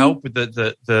want to help with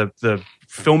the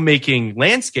filmmaking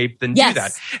landscape, then do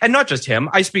that. And not just him.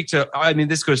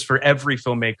 This goes for every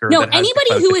filmmaker. No,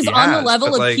 anybody who is on the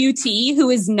level of QT, who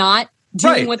is not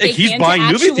doing what they he's can buying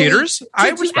to movie theaters. To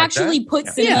actually put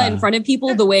cinema in front of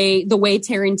people the way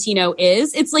Tarantino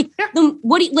is. It's like, do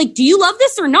you love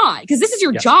this or not? Because this is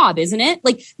your job, isn't it?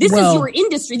 Like, this is your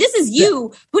industry. This is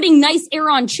you putting nice air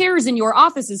on chairs in your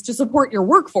offices to support your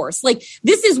workforce. Like,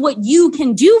 this is what you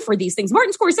can do for these things.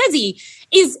 Martin Scorsese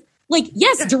is, like,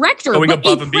 yes, director, but a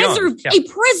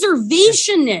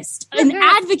preservationist, an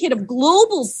advocate of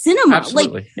global cinema.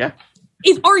 Absolutely. Like,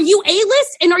 are you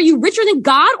A-list and are you richer than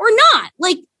God or not?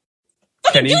 Like,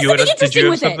 Kenny, did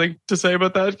you have something to say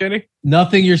about that, Kenny?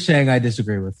 Nothing you're saying I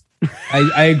disagree with.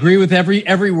 I agree with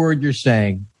every word you're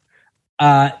saying.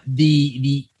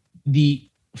 The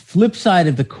flip side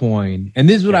of the coin, and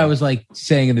this is what I was like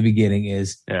saying in the beginning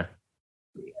is,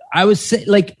 I was saying,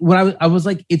 like, when I was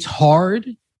like, it's hard.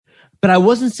 But I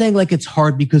wasn't saying like it's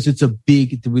hard because it's a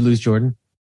big. Did we lose Jordan?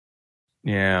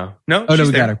 Yeah. No. Oh no,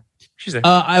 we got her. She's there.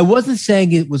 I wasn't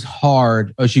saying it was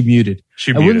hard. Oh, she muted.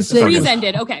 She muted. I wasn't saying freeze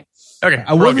ended. Okay.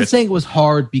 I wasn't saying it was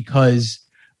hard because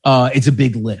it's a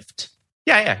big lift.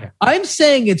 Yeah. I'm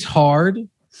saying it's hard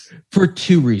for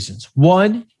two reasons.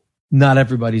 One, not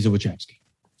everybody's a Wachowski.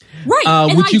 Right,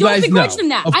 and which I you don't guys begrudge know. them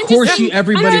that. Of I'm course, just saying,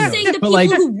 everybody I'm just knows. saying the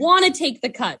people who want to take the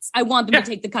cuts, I want them to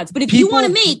take the cuts. But if you want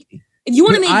to make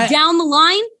down the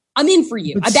line, I'm in for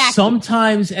you. I back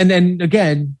sometimes, and then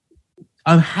again,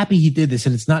 I'm happy he did this,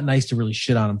 and it's not nice to really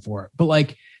shit on him for it. But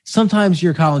like, sometimes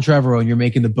you're Colin Trevorrow and you're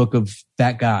making the book of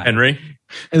that guy, Henry,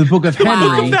 and the book of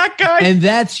Henry, that guy, and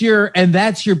that's your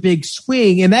big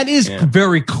swing, and that is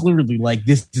very clearly like,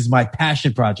 this is my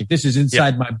passion project. This is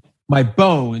inside my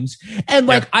bones, and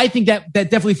like I think that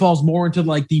definitely falls more into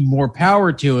like the more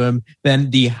power to him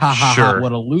than the ha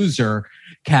what a loser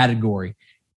category.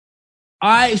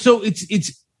 So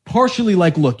it's partially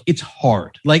like, look, it's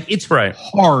hard. Like, it's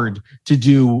hard to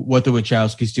do what the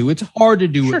Wachowskis do. It's hard to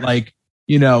do it, like,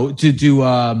 to do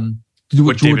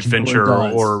what David Fincher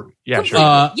or yes,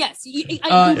 I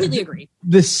completely agree.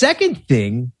 The second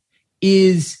thing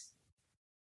is,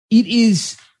 it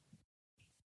is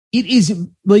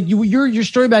like your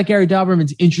story about Gary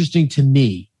Dauberman's interesting to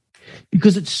me,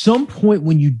 because at some point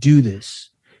when you do this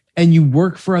and you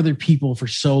work for other people for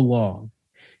so long,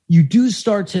 you do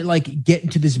start to like get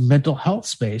into this mental health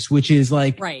space, which is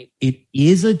like, it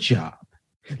is a job.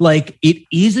 Like, it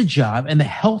is a job, and the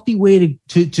healthy way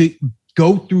to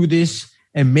go through this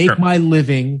and make my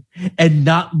living and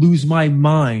not lose my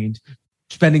mind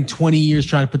spending 20 years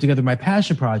trying to put together my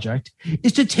passion project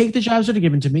is to take the jobs that are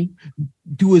given to me,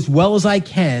 do as well as I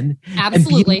can,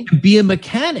 absolutely, and be a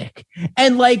mechanic.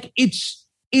 And like, it's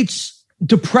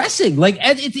depressing. Like,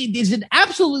 it's an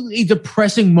absolutely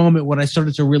depressing moment when I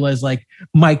started to realize, like,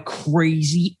 my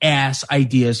crazy ass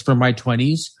ideas from my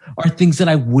 20s are things that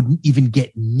I wouldn't even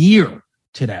get near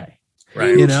today.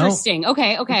 Right. Interesting.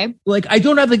 Okay. Like, I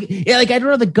don't have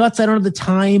the guts. I don't have the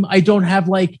time. I don't have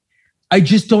like, I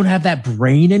just don't have that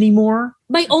brain anymore.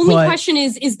 My only question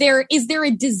is there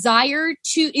a desire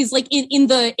to, is like in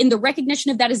the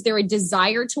recognition of that, is there a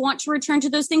desire to want to return to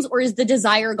those things, or is the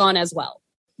desire gone as well?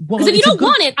 Because if you don't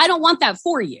want it, I don't want that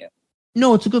for you.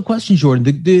 No, it's a good question, Jordan.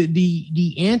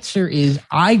 The answer is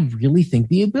I really think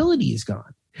the ability is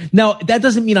gone. Now, that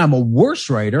doesn't mean I'm a worse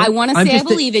writer. I want to say I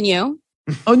believe in you.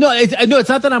 Oh, no, it's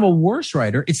not that I'm a worse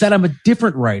writer. It's that I'm a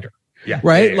different writer. Yeah.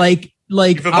 Right? Yeah.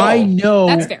 Like I know.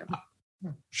 That's fair.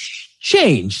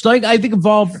 Changed. Like, I think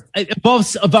evolve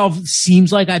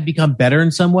seems like I've become better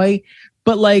in some way.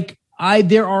 But like,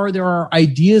 there are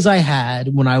ideas I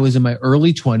had when I was in my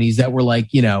early 20s that were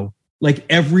like, you know, like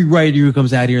every writer who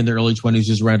comes out here in their early 20s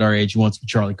is around our age who wants to be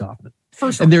Charlie Kaufman.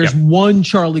 For sure. And there's one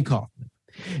Charlie Kaufman.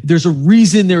 There's a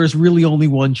reason there is really only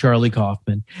one Charlie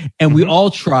Kaufman. And we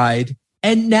all tried.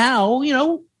 And now, you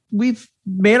know, we've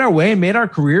made our way and made our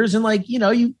careers. And like, you know,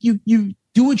 you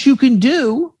do what you can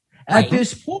do at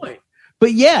this point.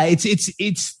 But yeah,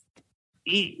 is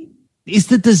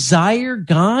the desire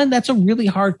gone? That's a really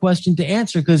hard question to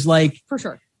answer. Cause like, for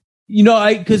sure. You know,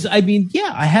 I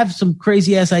have some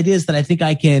crazy ass ideas that I think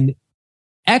I can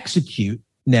execute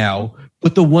now,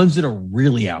 but the ones that are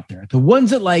really out there, the ones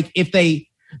that like, you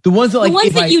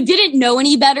didn't know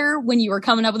any better when you were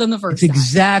coming up with them the first time.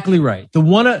 Exactly right. The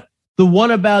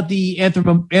one about the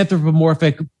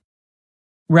anthropomorphic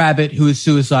rabbit who is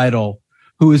suicidal,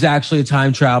 who is actually a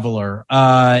time traveler,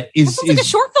 is like a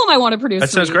short film I want to produce. That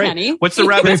sounds great. Kenny. What's the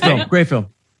rabbit's name? Great film.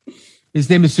 His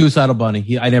name is Suicidal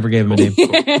Bunny. I never gave him a name.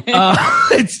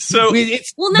 It's not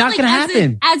going to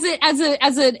happen.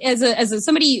 As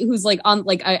somebody who's like on,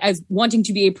 like, as wanting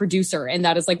to be a producer, and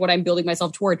that is like what I'm building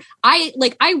myself toward. I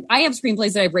have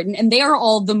screenplays that I've written, and they are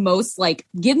all the most like,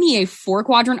 give me a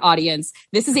 4-quadrant audience.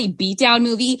 This is a beatdown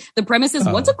movie. The premise is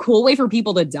what's a cool way for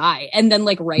people to die, and then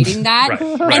like writing that.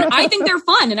 Right. And I think they're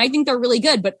fun, and I think they're really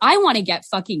good. But I want to get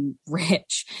fucking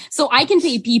rich, so I can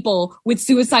pay people with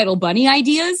Suicidal Bunny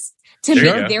ideas to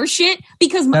make their shit,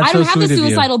 because I don't have the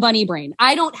Suicidal Bunny brain.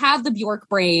 I don't have the Bjork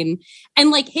brain. And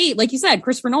like, hey, like you said,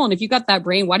 Christopher Nolan, if you got that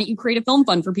brain, why don't you create a film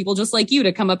fund for people just like you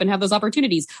to come up and have those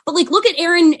opportunities? But like, look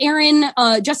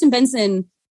at Justin Benson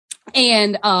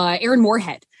and Aaron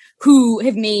Moorhead, who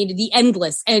have made The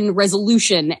Endless and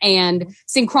Resolution, and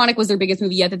Synchronic was their biggest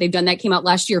movie yet that they've done. That came out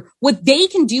last year. What they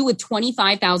can do with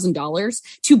 $25,000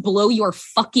 to blow your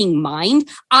fucking mind.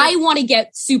 I want to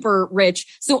get super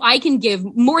rich so I can give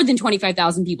more than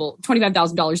 $25,000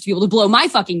 to people to blow my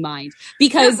fucking mind,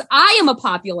 because I am a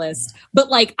populist,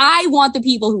 but like, I want the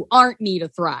people who aren't me to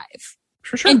thrive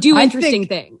and do interesting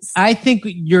things. I think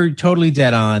you're totally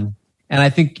dead on. And I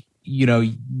think, you know,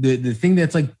 the thing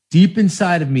that's like deep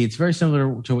inside of me, it's very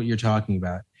similar to what you're talking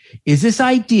about, is this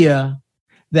idea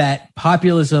that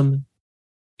populism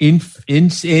in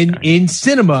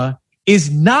cinema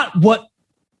is not what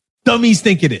dummies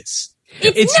think it is.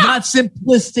 It's not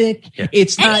simplistic. Yeah.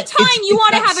 It's not. Anytime you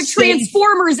want to have a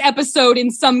Transformers episode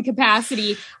in some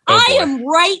capacity, I am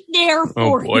right there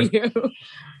for you.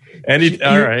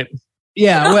 All right.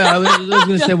 Yeah. Well, I was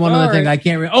going to say one other thing. I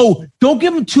can't. Don't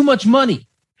give them too much money.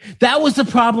 That was the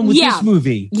problem with this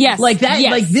movie. Yes. Like that,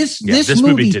 like this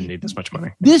movie didn't need this much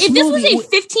money. If this was a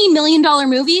 $15 million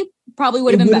movie, probably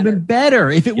would have been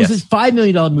better. If it was a $5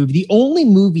 million movie. The only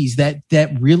movies that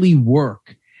really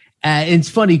work, and it's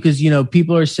funny because, you know,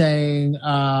 people are saying,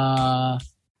 The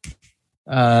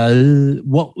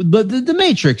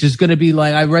Matrix is going to be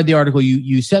like, I read the article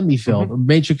you sent me, Phil. Mm-hmm.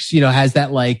 Matrix, you know, has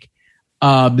that like,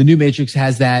 the new Matrix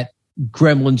has that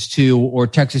Gremlins 2 or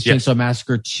Texas Chainsaw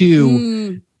Massacre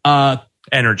 2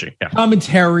 energy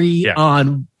commentary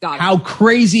on how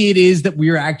crazy it is that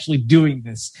we are actually doing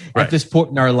this at this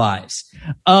point in our lives.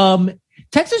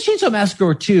 Texas Chainsaw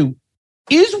Massacre 2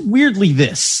 is weirdly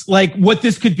this, like what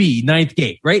this could be, Ninth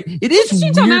Gate, right? It is. Texas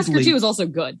Chainsaw Massacre 2 is also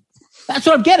good. That's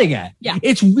what I'm getting at. Yeah.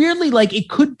 It's weirdly like it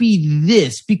could be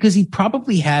this, because he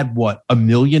probably had $1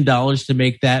 million to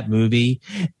make that movie,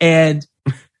 and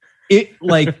it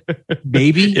like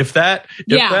maybe if that.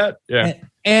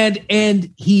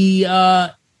 And he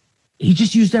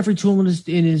just used every tool in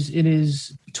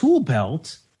his tool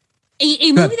belt.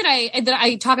 A movie that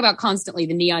I talk about constantly,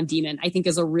 The Neon Demon, I think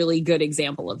is a really good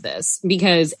example of this,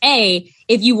 because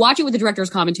if you watch it with the director's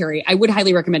commentary, I would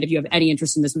highly recommend if you have any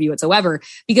interest in this movie whatsoever,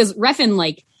 because Refn,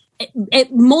 like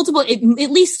at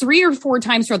least 3 or 4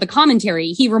 times throughout the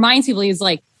commentary, he reminds people, he's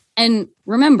like, and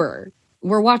remember,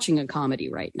 we're watching a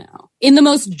comedy right now in the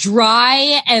most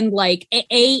dry and like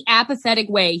apathetic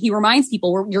way. He reminds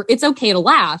people it's okay to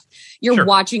laugh. You're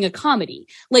watching a comedy.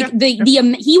 Like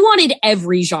he wanted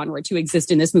every genre to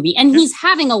exist in this movie, and he's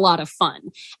having a lot of fun.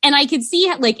 And I could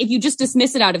see like if you just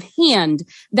dismiss it out of hand,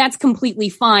 that's completely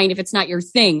fine if it's not your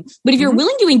thing. But if you're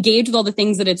willing to engage with all the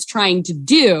things that it's trying to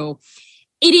do,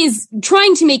 it is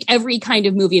trying to make every kind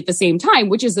of movie at the same time,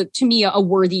 which is to me a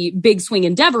worthy big swing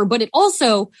endeavor. But it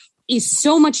also is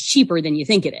so much cheaper than you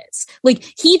think it is. Like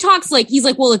he's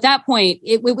like, well, at that point,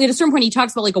 at a certain point, he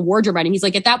talks about like a wardrobe item. He's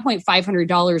like, at that point,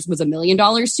 $500 was $1 million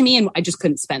to me, and I just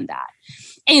couldn't spend that.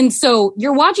 And so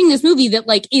you're watching this movie that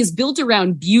like is built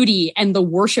around beauty and the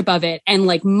worship of it, and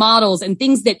like models and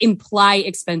things that imply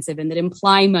expensive and that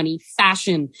imply money,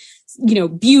 fashion,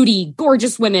 beauty,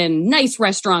 gorgeous women, nice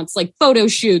restaurants, like photo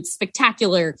shoots,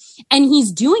 spectacular. And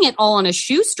he's doing it all on a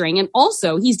shoestring. And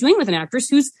also he's doing it with an actress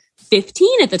who's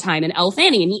 15 at the time, and Elle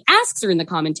Fanning. And he asks her in the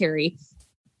commentary,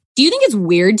 do you think it's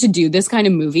weird to do this kind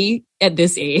of movie at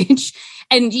this age?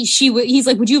 And he's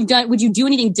like, would you do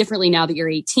anything differently now that you're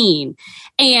 18?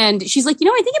 And she's like,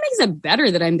 I think it makes it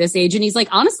better that I'm this age. And he's like,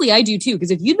 honestly, I do too.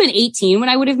 Because if you'd been 18 when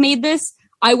I would have made this,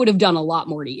 I would have done a lot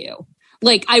more to you.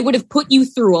 Like, I would have put you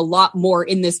through a lot more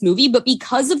in this movie, but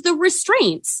because of the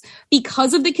restraints,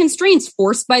 because of the constraints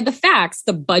forced by the facts,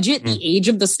 the budget, the age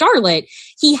of the starlet,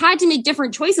 he had to make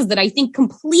different choices that I think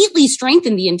completely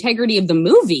strengthened the integrity of the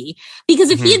movie. Because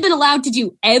if he had been allowed to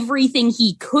do everything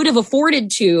he could have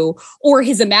afforded to, or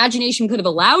his imagination could have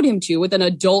allowed him to with an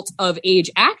adult of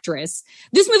age actress,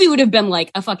 this movie would have been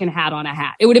like a fucking hat on a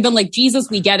hat. It would have been like,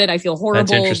 Jesus, we get it. I feel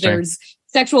horrible. There's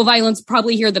sexual violence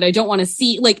probably here that I don't want to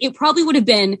see. Like, it probably would have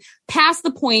been past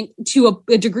the point to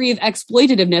a degree of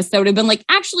exploitativeness that would have been like,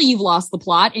 actually, you've lost the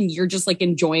plot and you're just like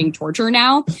enjoying torture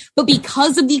now. But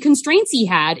because of the constraints he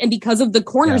had and because of the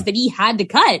corners that he had to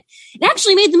cut, it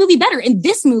actually made the movie better. In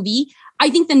this movie, I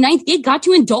think The Ninth Gate got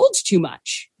to indulge too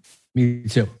much. Me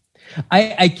too.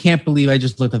 I can't believe I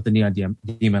just looked up the Neon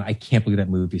Demon. I can't believe that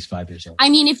movie's 5 years old. I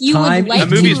mean, if you would like that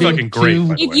movie's fucking great.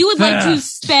 If you'd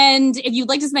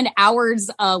like to spend hours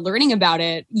learning about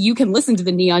it, you can listen to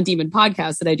the Neon Demon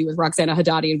podcast that I do with Roxana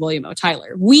Haddadi and William O.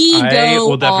 Tyler. I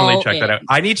will definitely check that out.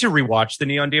 I need to rewatch the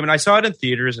Neon Demon. I saw it in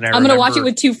theaters, and I'm going to watch it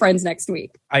with 2 friends next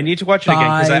week. I need to watch it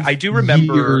again because I do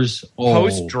remember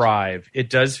post Drive. It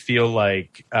does feel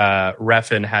like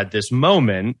Refn had this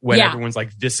moment when everyone's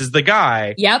like, "This is the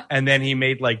guy." Yep. And then he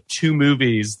made like 2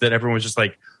 movies that everyone was just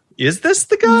like, is this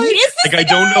the guy?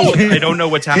 I don't know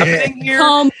what's happening here.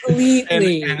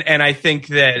 Completely. And I think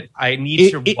that I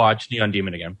need to watch Neon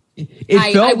Demon again.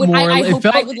 I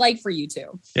would like for you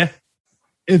to. Yeah.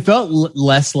 It felt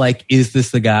less like, is this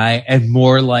the guy? And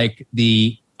more like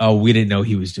we didn't know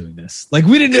he was doing this. Like,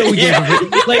 we didn't know we gave him.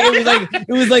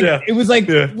 It was like,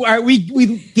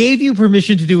 we gave you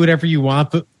permission to do whatever you want,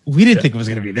 but we didn't think it was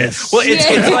going to be this. Well,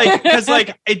 it's like, because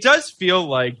like it does feel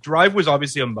like Drive was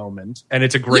obviously a moment, and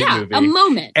it's a great movie, a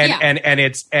moment, and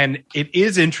it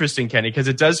is interesting, Kenny, because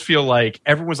it does feel like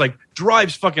everyone's like,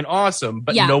 Drive's fucking awesome,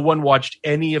 but no one watched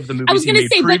any of the movies. I was going to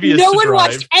say, but no one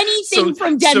watched anything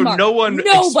from Denmark. So no one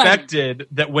expected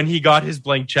that when he got his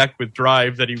blank check with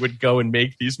Drive that he would go and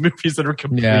make these movies that are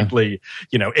completely,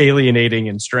 alienating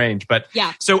and strange. But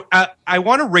so I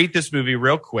want to rate this movie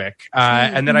real quick,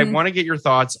 and then I want to get your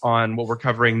thoughts on what we're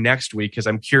covering next week, because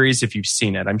I'm curious if you've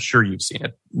seen it. I'm sure you've seen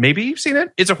it. Maybe you've seen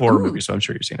it. It's a horror movie, so I'm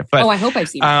sure you've seen it. But, I hope I've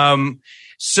seen it.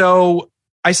 So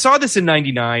I saw this in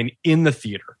 '99 in the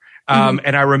theater,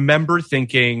 and I remember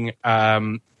thinking,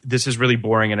 this is really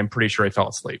boring, and I'm pretty sure I fell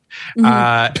asleep.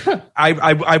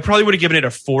 I probably would have given it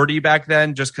a 40 back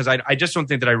then, just because I just don't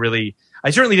think that I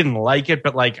certainly didn't like it,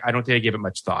 but like I don't think I gave it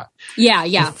much thought.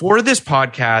 Yeah. Before this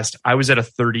podcast, I was at a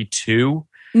 32.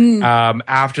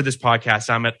 After this podcast,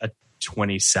 I'm at a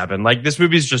 27. Like, this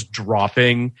movie is just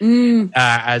dropping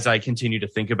as I continue to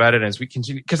think about it, as we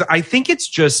continue, because I think it's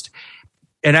just,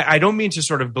 and I don't mean to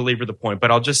sort of belabor the point,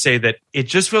 but I'll just say that it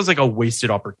just feels like a wasted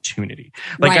opportunity.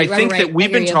 Like, I think that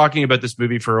we've been talking about this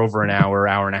movie for over an hour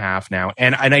and a half now,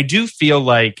 and I do feel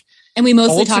like, and we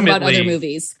mostly talk about other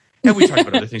movies. And we talk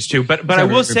about other things too, but I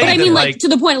will say, but I mean, like, to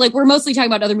the point, like, we're mostly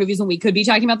talking about other movies when we could be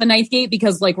talking about The Ninth Gate,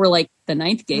 because like we're like, The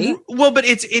Ninth Gate. Well, but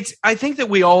it's. I think that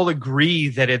we all agree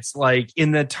that it's like,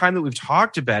 in the time that we've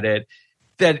talked about it,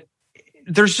 that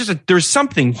there's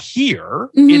something here.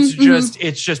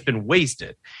 It's just been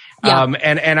wasted. Yeah.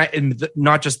 And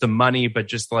not just the money, but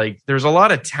just like there's a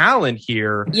lot of talent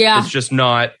here. Yeah. That's just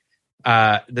not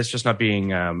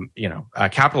being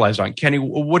capitalized on. Kenny,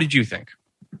 what did you think?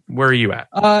 Where are you at?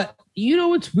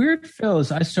 What's weird, Phil,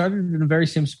 is I started in a very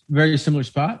similar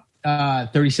spot,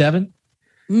 37.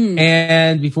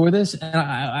 and before this, and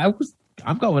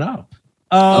I'm going up.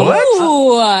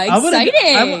 Exciting!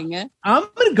 I'm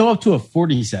going to go up to a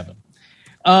 47.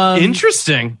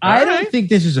 Interesting. I don't think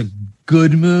this is a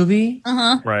good movie,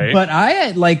 right? But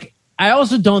I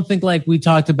also don't think like we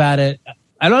talked about it.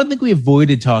 I don't think we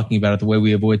avoided talking about it the way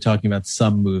we avoid talking about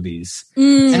some movies.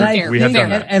 We have done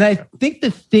that. And I think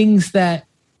the things that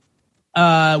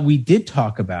we did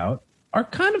talk about are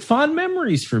kind of fond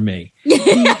memories for me.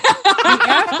 I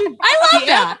love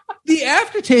that. The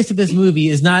aftertaste of this movie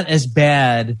is not as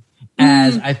bad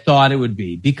as I thought it would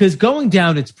be, because going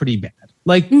down, it's pretty bad.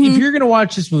 Like if you're gonna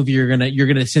watch this movie, you're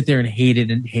gonna sit there and hate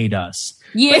it and hate us.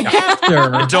 Yeah. But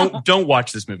after, don't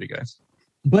watch this movie, guys.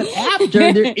 But after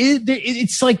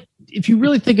it's like, if you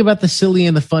really think about the silly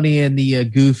and the funny and the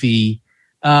goofy,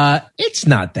 it's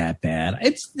not that bad.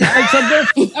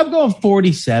 I'm going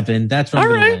 47. That's what I'm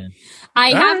going to win.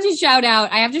 I have to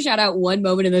shout out one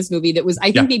moment in this movie that was,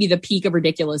 I think, maybe the peak of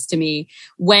ridiculous to me,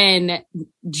 when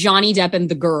Johnny Depp and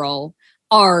the girl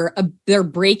they're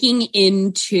breaking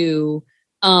into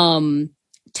Mrs.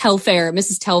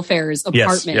 Telfair's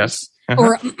apartment. Yes.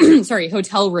 Or sorry,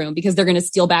 hotel room, because they're going to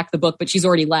steal back the book, but she's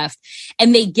already left.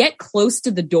 And they get close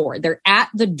to the door. They're at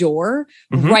the door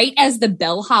right as the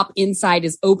bellhop inside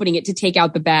is opening it to take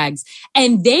out the bags.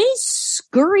 And they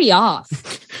scurry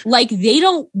off like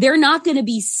they're not going to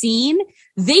be seen.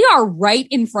 They are right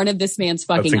in front of this man's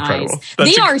fucking eyes.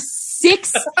 They are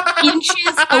 6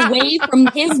 inches away from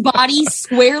his body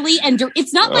squarely. And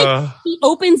it's not like he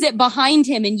opens it behind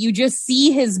him and you just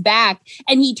see his back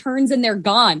and he turns and they're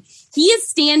gone. He is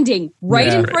standing right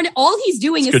in front of, all he's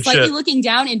doing is slightly looking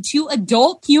down, and 2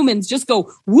 adult humans just go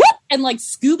whoop and like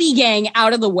Scooby Gang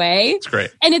out of the way. It's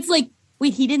great. And it's like,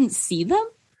 wait, he didn't see them?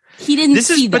 He didn't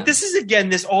see them. But this is, again,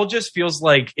 this all just feels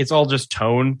like it's all just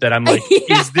tone that I'm like,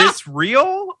 is this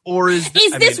real? Or is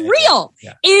this real?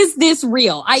 Yeah. Is this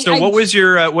real? What was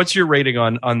what's your rating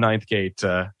on Ninth Gate,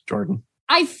 Jordan?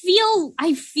 I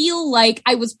feel like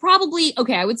I was probably,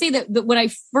 okay, I would say that when I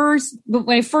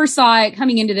first saw it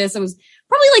coming into this, I was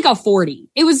probably like a 40.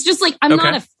 It was just like, I'm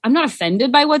not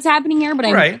offended by what's happening here, but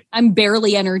I'm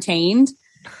barely entertained.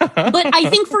 But I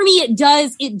think for me,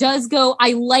 it does go,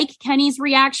 I like Kenny's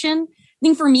reaction. I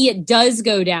think for me, it does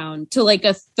go down to like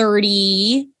a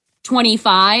 30,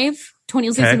 25,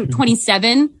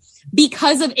 27,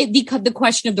 because of it, because the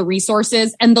question of the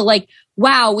resources and the like,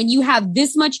 wow, when you have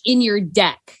this much in your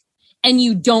deck and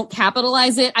you don't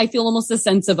capitalize it, I feel almost a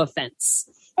sense of offense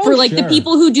for like the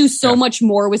people who do so much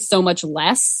more with so much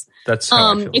less. That's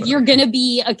how I feel if you're going to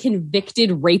be a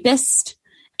convicted rapist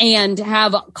and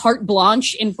have carte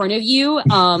blanche in front of you,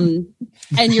 and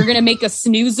you're going to make a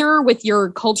snoozer with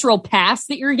your cultural pass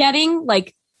that you're getting,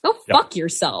 like, go fuck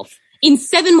yourself in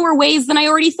 7 more ways than I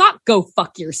already thought. Go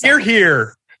fuck yourself.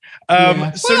 Here.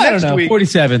 So next week,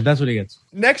 47. That's what he gets.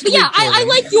 Next week, I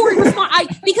like your response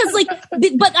because, like,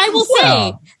 but I will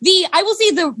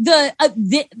say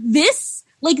this,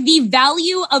 like, the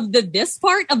value of this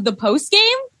part of the post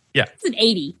game. Yeah, it's an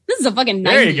 80. This is a fucking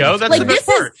 90. There you go. That's like, the best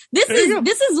part. This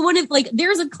is one of, like,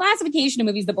 there's a classification of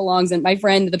movies that belongs in. My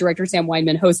friend, the director Sam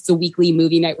Weinman, hosts a weekly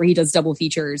movie night where he does double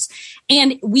features.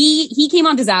 And he came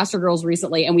on Disaster Girls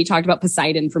recently, and we talked about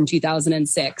Poseidon from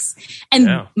 2006. And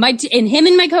him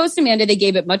and my co-host Amanda, they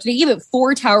gave it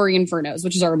 4 Towering Infernos,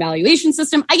 which is our evaluation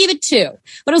system. I gave it 2,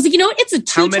 but I was like, you know what? It's a 2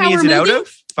 tower movie. How many is it out of?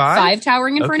 5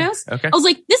 Towering Infernos. Okay. I was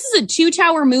like, this is a 2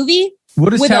 tower movie. What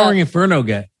does Towering Inferno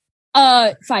get?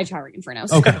 5 Towering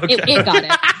Infernos. Okay. It got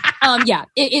it.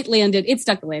 It landed. It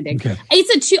stuck the landing. Okay.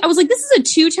 I was like, this is a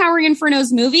 2 Towering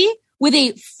Infernos movie with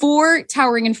a 4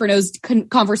 Towering Infernos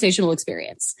conversational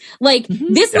experience. Like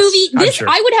this movie,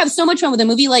 I would have so much fun with a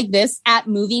movie like this at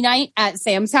movie night at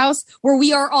Sam's house, where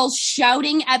we are all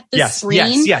shouting at the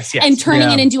screen and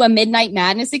turning it into a Midnight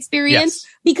Madness experience.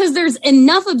 Because there's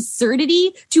enough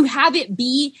absurdity to have it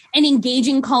be an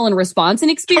engaging call and response and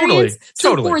experience.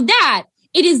 For that,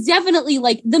 it is definitely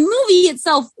like the movie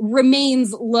itself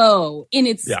remains low in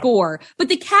its score, but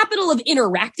the capital of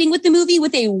interacting with the movie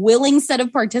with a willing set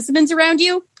of participants around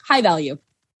you, high value.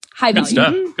 Good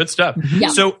stuff. Good stuff. Yeah.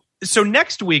 So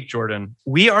next week, Jordan,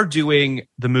 we are doing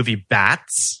the movie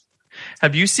Bats.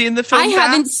 Have you seen the film? I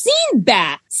haven't seen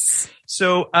Bats.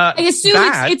 So I assume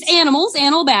it's animals,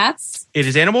 animal bats. It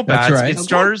is animal bats. Right. It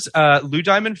stars Lou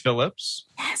Diamond Phillips.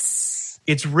 Yes.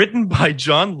 It's written by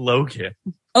John Logan.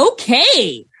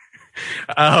 Okay.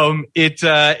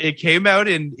 It came out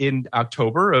in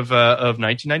October of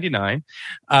 1999,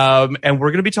 and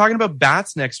we're going to be talking about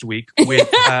Bats next week with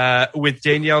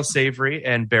Danielle Savory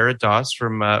and Barrett Doss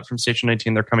from Station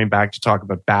 19. They're coming back to talk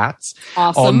about Bats.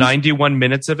 Awesome. All 91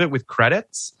 minutes of it with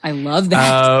credits. I love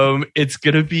that. It's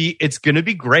gonna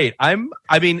be great.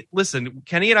 Listen,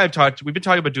 Kenny and I've talked. We've been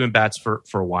talking about doing Bats for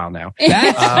a while now.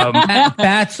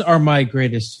 Bats are my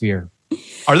greatest fear.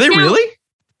 Are they really?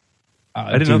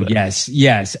 I didn't know that.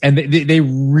 Yes, and they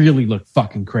really look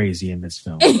fucking crazy in this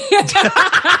film.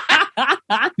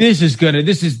 This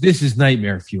is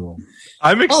nightmare fuel.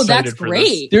 I'm excited. Oh, that's for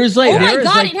great. This.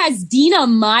 It has Dina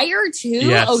Meyer too.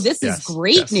 Yes, this is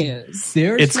great news.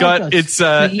 There's a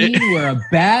scene where a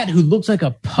bat who looks like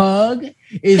a pug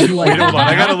is like hold on.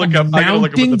 I gotta look up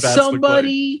what the bats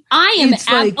somebody. Look like. I am.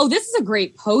 This is a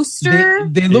great poster.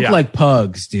 They look like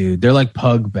pugs, dude. They're like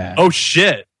pug bats. Oh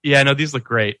shit. Yeah, no, these look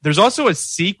great. There's also a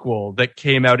sequel that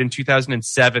came out in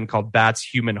 2007 called Bats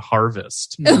Human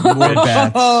Harvest. More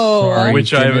bats. Sorry,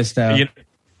 which I missed out.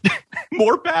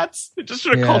 More bats? They just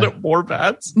should have called it More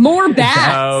Bats. More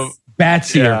bats.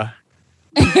 Bats here.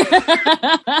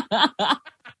 Yeah.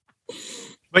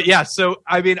 But yeah, so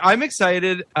I'm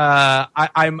excited.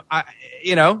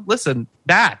 Listen,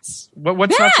 Bats.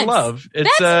 What's not to love?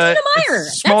 It's Dina Meyer.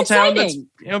 It's small town. That's,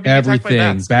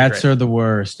 everything. Bats are the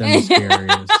worst and the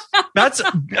scariest. Bats.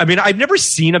 I've never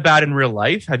seen a bat in real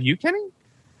life. Have you, Kenny?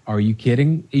 Are you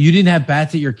kidding? You didn't have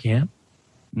bats at your camp?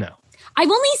 No. I've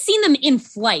only seen them in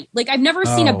flight. Like I've never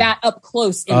seen a bat up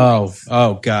close.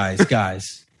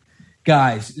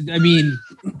 Guys, I mean,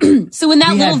 so when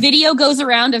that little video goes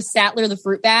around of Sattler the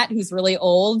fruit bat, who's really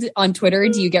old on Twitter,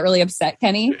 do you get really upset,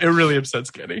 Kenny? It really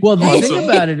upsets Kenny. Well, the thing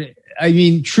about it, I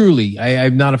mean, truly,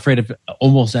 I'm not afraid of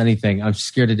almost anything. I'm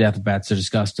scared to death of bats. They're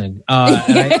disgusting.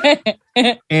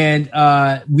 And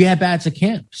we had bats at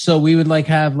camp, so we would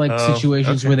have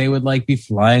situations where they would be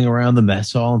flying around the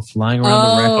mess hall and flying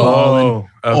around the rec hall.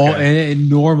 And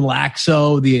Norm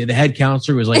Laxo, the head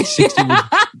counselor, was 60. Would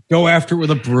go after it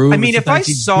with a broom. I mean, if I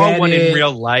saw one in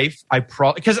real life, I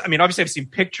probably because obviously I've seen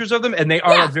pictures of them, and they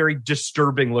are a very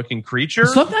disturbing looking creature.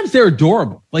 Sometimes they're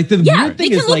adorable. Like the weird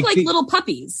thing they is can look like little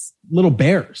puppies, little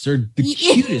bears. They're the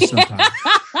cutest sometimes.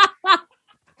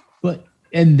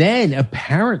 And then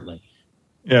apparently.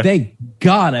 Yeah. Thank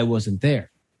God I wasn't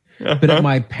there. But at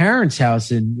my parents'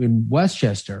 house in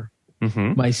Westchester,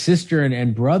 my sister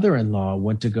and brother-in-law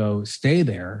went to go stay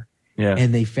there,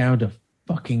 and they found a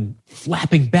fucking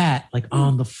flapping bat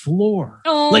on the floor.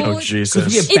 Oh, Jesus!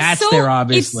 Because we have bats there,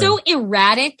 obviously. It's so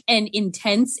erratic and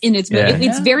intense in its movement.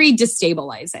 It's very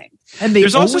destabilizing. And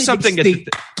there's also something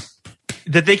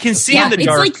that they can see in the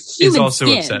dark is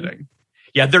also upsetting.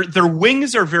 Yeah, their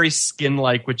wings are very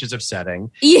skin-like, which is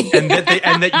upsetting. Yeah. And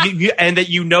that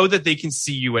you know that they can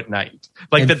see you at night,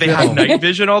 that they have night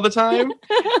vision all the time.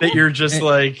 That you're just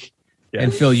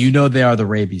And Phil, they are the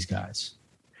rabies guys.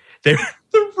 They're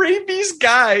the rabies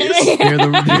guys.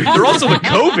 They're also the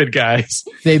COVID guys.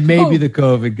 They may be the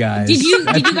COVID guys. Did you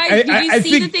guys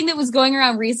see the thing that was going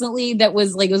around recently that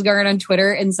was it was going around on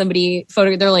Twitter and somebody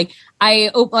they're I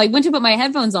went to put my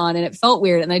headphones on and it felt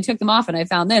weird and I took them off and I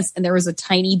found this and there was a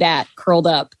tiny bat curled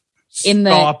up in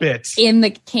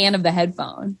the can of the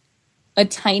headphone. A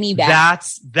tiny bat.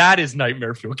 That is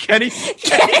nightmare fuel. Kenny is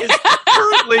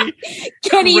currently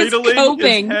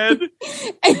coping. His head.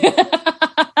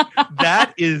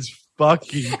 That is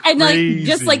fucking and crazy.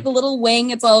 Just the little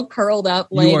wing, it's all curled up.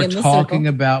 You are talking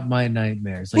about my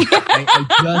nightmares. I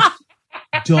just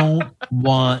don't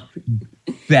want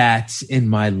bats in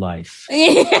my life.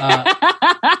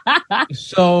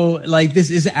 So this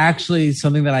is actually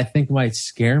something that I think might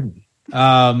scare me.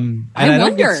 And I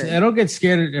don't get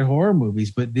scared at horror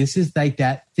movies, but this is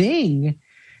that thing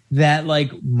that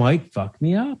might fuck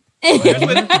me up.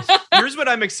 Here's what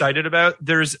I'm excited about.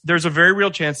 There's a very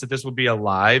real chance that this will be a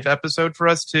live episode for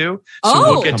us too. So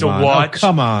we'll get to watch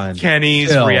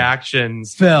Kenny's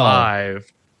reactions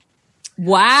live.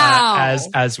 Wow.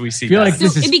 As we see,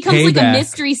 it becomes a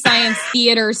mystery science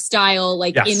theater style,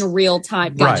 in real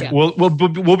time. Gotcha. Right.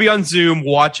 We'll be on Zoom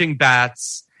watching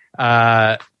bats,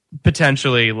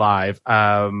 potentially live,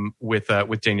 with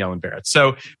Danielle and Barrett.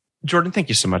 So, Jordan, thank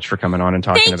you so much for coming on and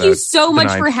talking about. Thank you so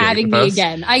much for having me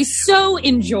again. I so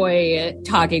enjoy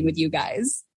talking with you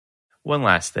guys. One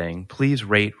last thing, please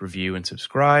rate, review, and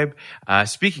subscribe.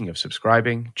 Speaking of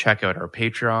subscribing, check out our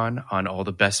Patreon on all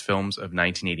the best films of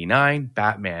 1989,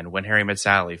 Batman, When Harry Met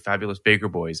Sally, Fabulous Baker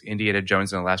Boys, Indiana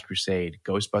Jones and the Last Crusade,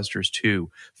 Ghostbusters 2,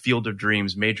 Field of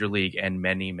Dreams, Major League, and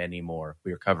many, many more.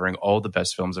 We are covering all the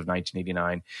best films of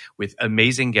 1989 with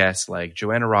amazing guests like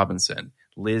Joanna Robinson,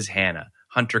 Liz Hanna,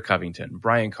 Hunter Covington,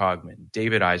 Brian Cogman,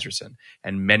 David Iserson,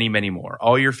 and many, many more.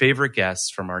 All your favorite guests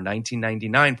from our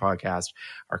 1999 podcast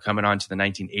are coming on to the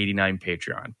 1989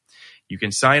 Patreon. You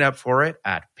can sign up for it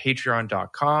at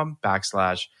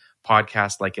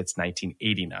patreon.com/podcast like it's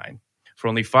 1989. For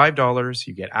only $5,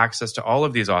 you get access to all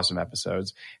of these awesome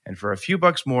episodes. And for a few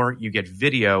bucks more, you get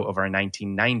video of our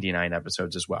 1999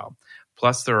 episodes as well.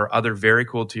 Plus, there are other very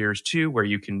cool tiers too, where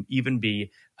you can even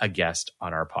be a guest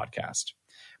on our podcast.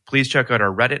 Please check out our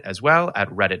Reddit as well at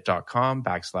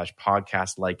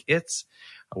reddit.com/podcast like it's.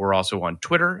 We're also on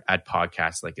Twitter at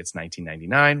podcast like it's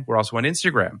 1999. We're also on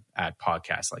Instagram at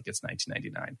podcast like it's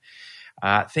 1999.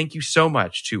 Thank you so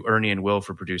much to Ernie and Will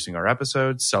for producing our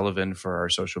episodes, Sullivan for our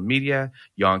social media,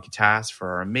 Jan Katas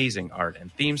for our amazing art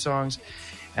and theme songs,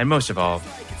 and most of all,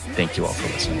 thank you all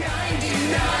for listening.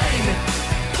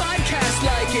 Podcast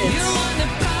like it. You want a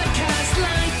podcast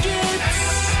like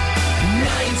it's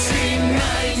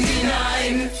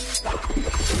 1999.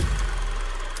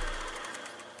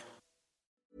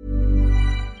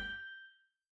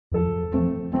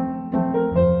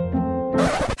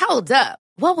 Hold up.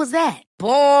 What was that?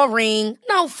 Boring.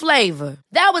 No flavor.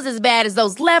 That was as bad as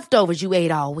those leftovers you ate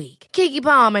all week. Keke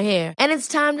Palmer here. And it's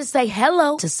time to say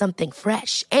hello to something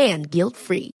fresh and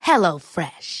guilt-free. Hello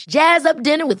Fresh. Jazz up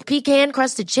dinner with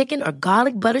pecan-crusted chicken or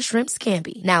garlic butter shrimp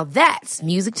scampi. Now that's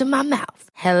music to my mouth.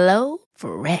 Hello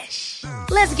Fresh.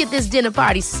 Let's get this dinner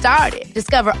party started.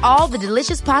 Discover all the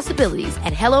delicious possibilities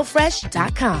at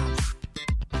HelloFresh.com.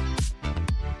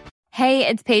 Hey,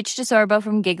 it's Paige DeSorbo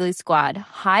from Giggly Squad.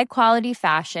 High quality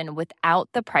fashion without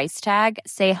the price tag.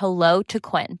 Say hello to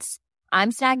Quince.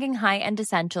 I'm snagging high-end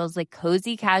essentials like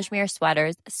cozy cashmere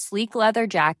sweaters, sleek leather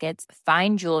jackets,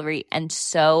 fine jewelry, and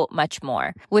so much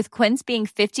more. With Quince being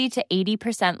 50 to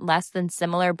 80% less than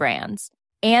similar brands.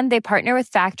 And they partner with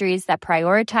factories that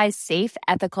prioritize safe,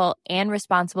 ethical, and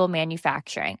responsible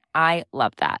manufacturing. I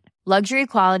love that. Luxury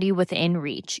quality within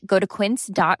reach. Go to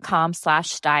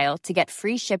quince.com/style to get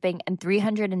free shipping and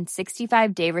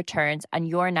 365-day returns on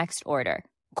your next order.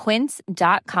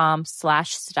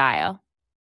 Quince.com/style.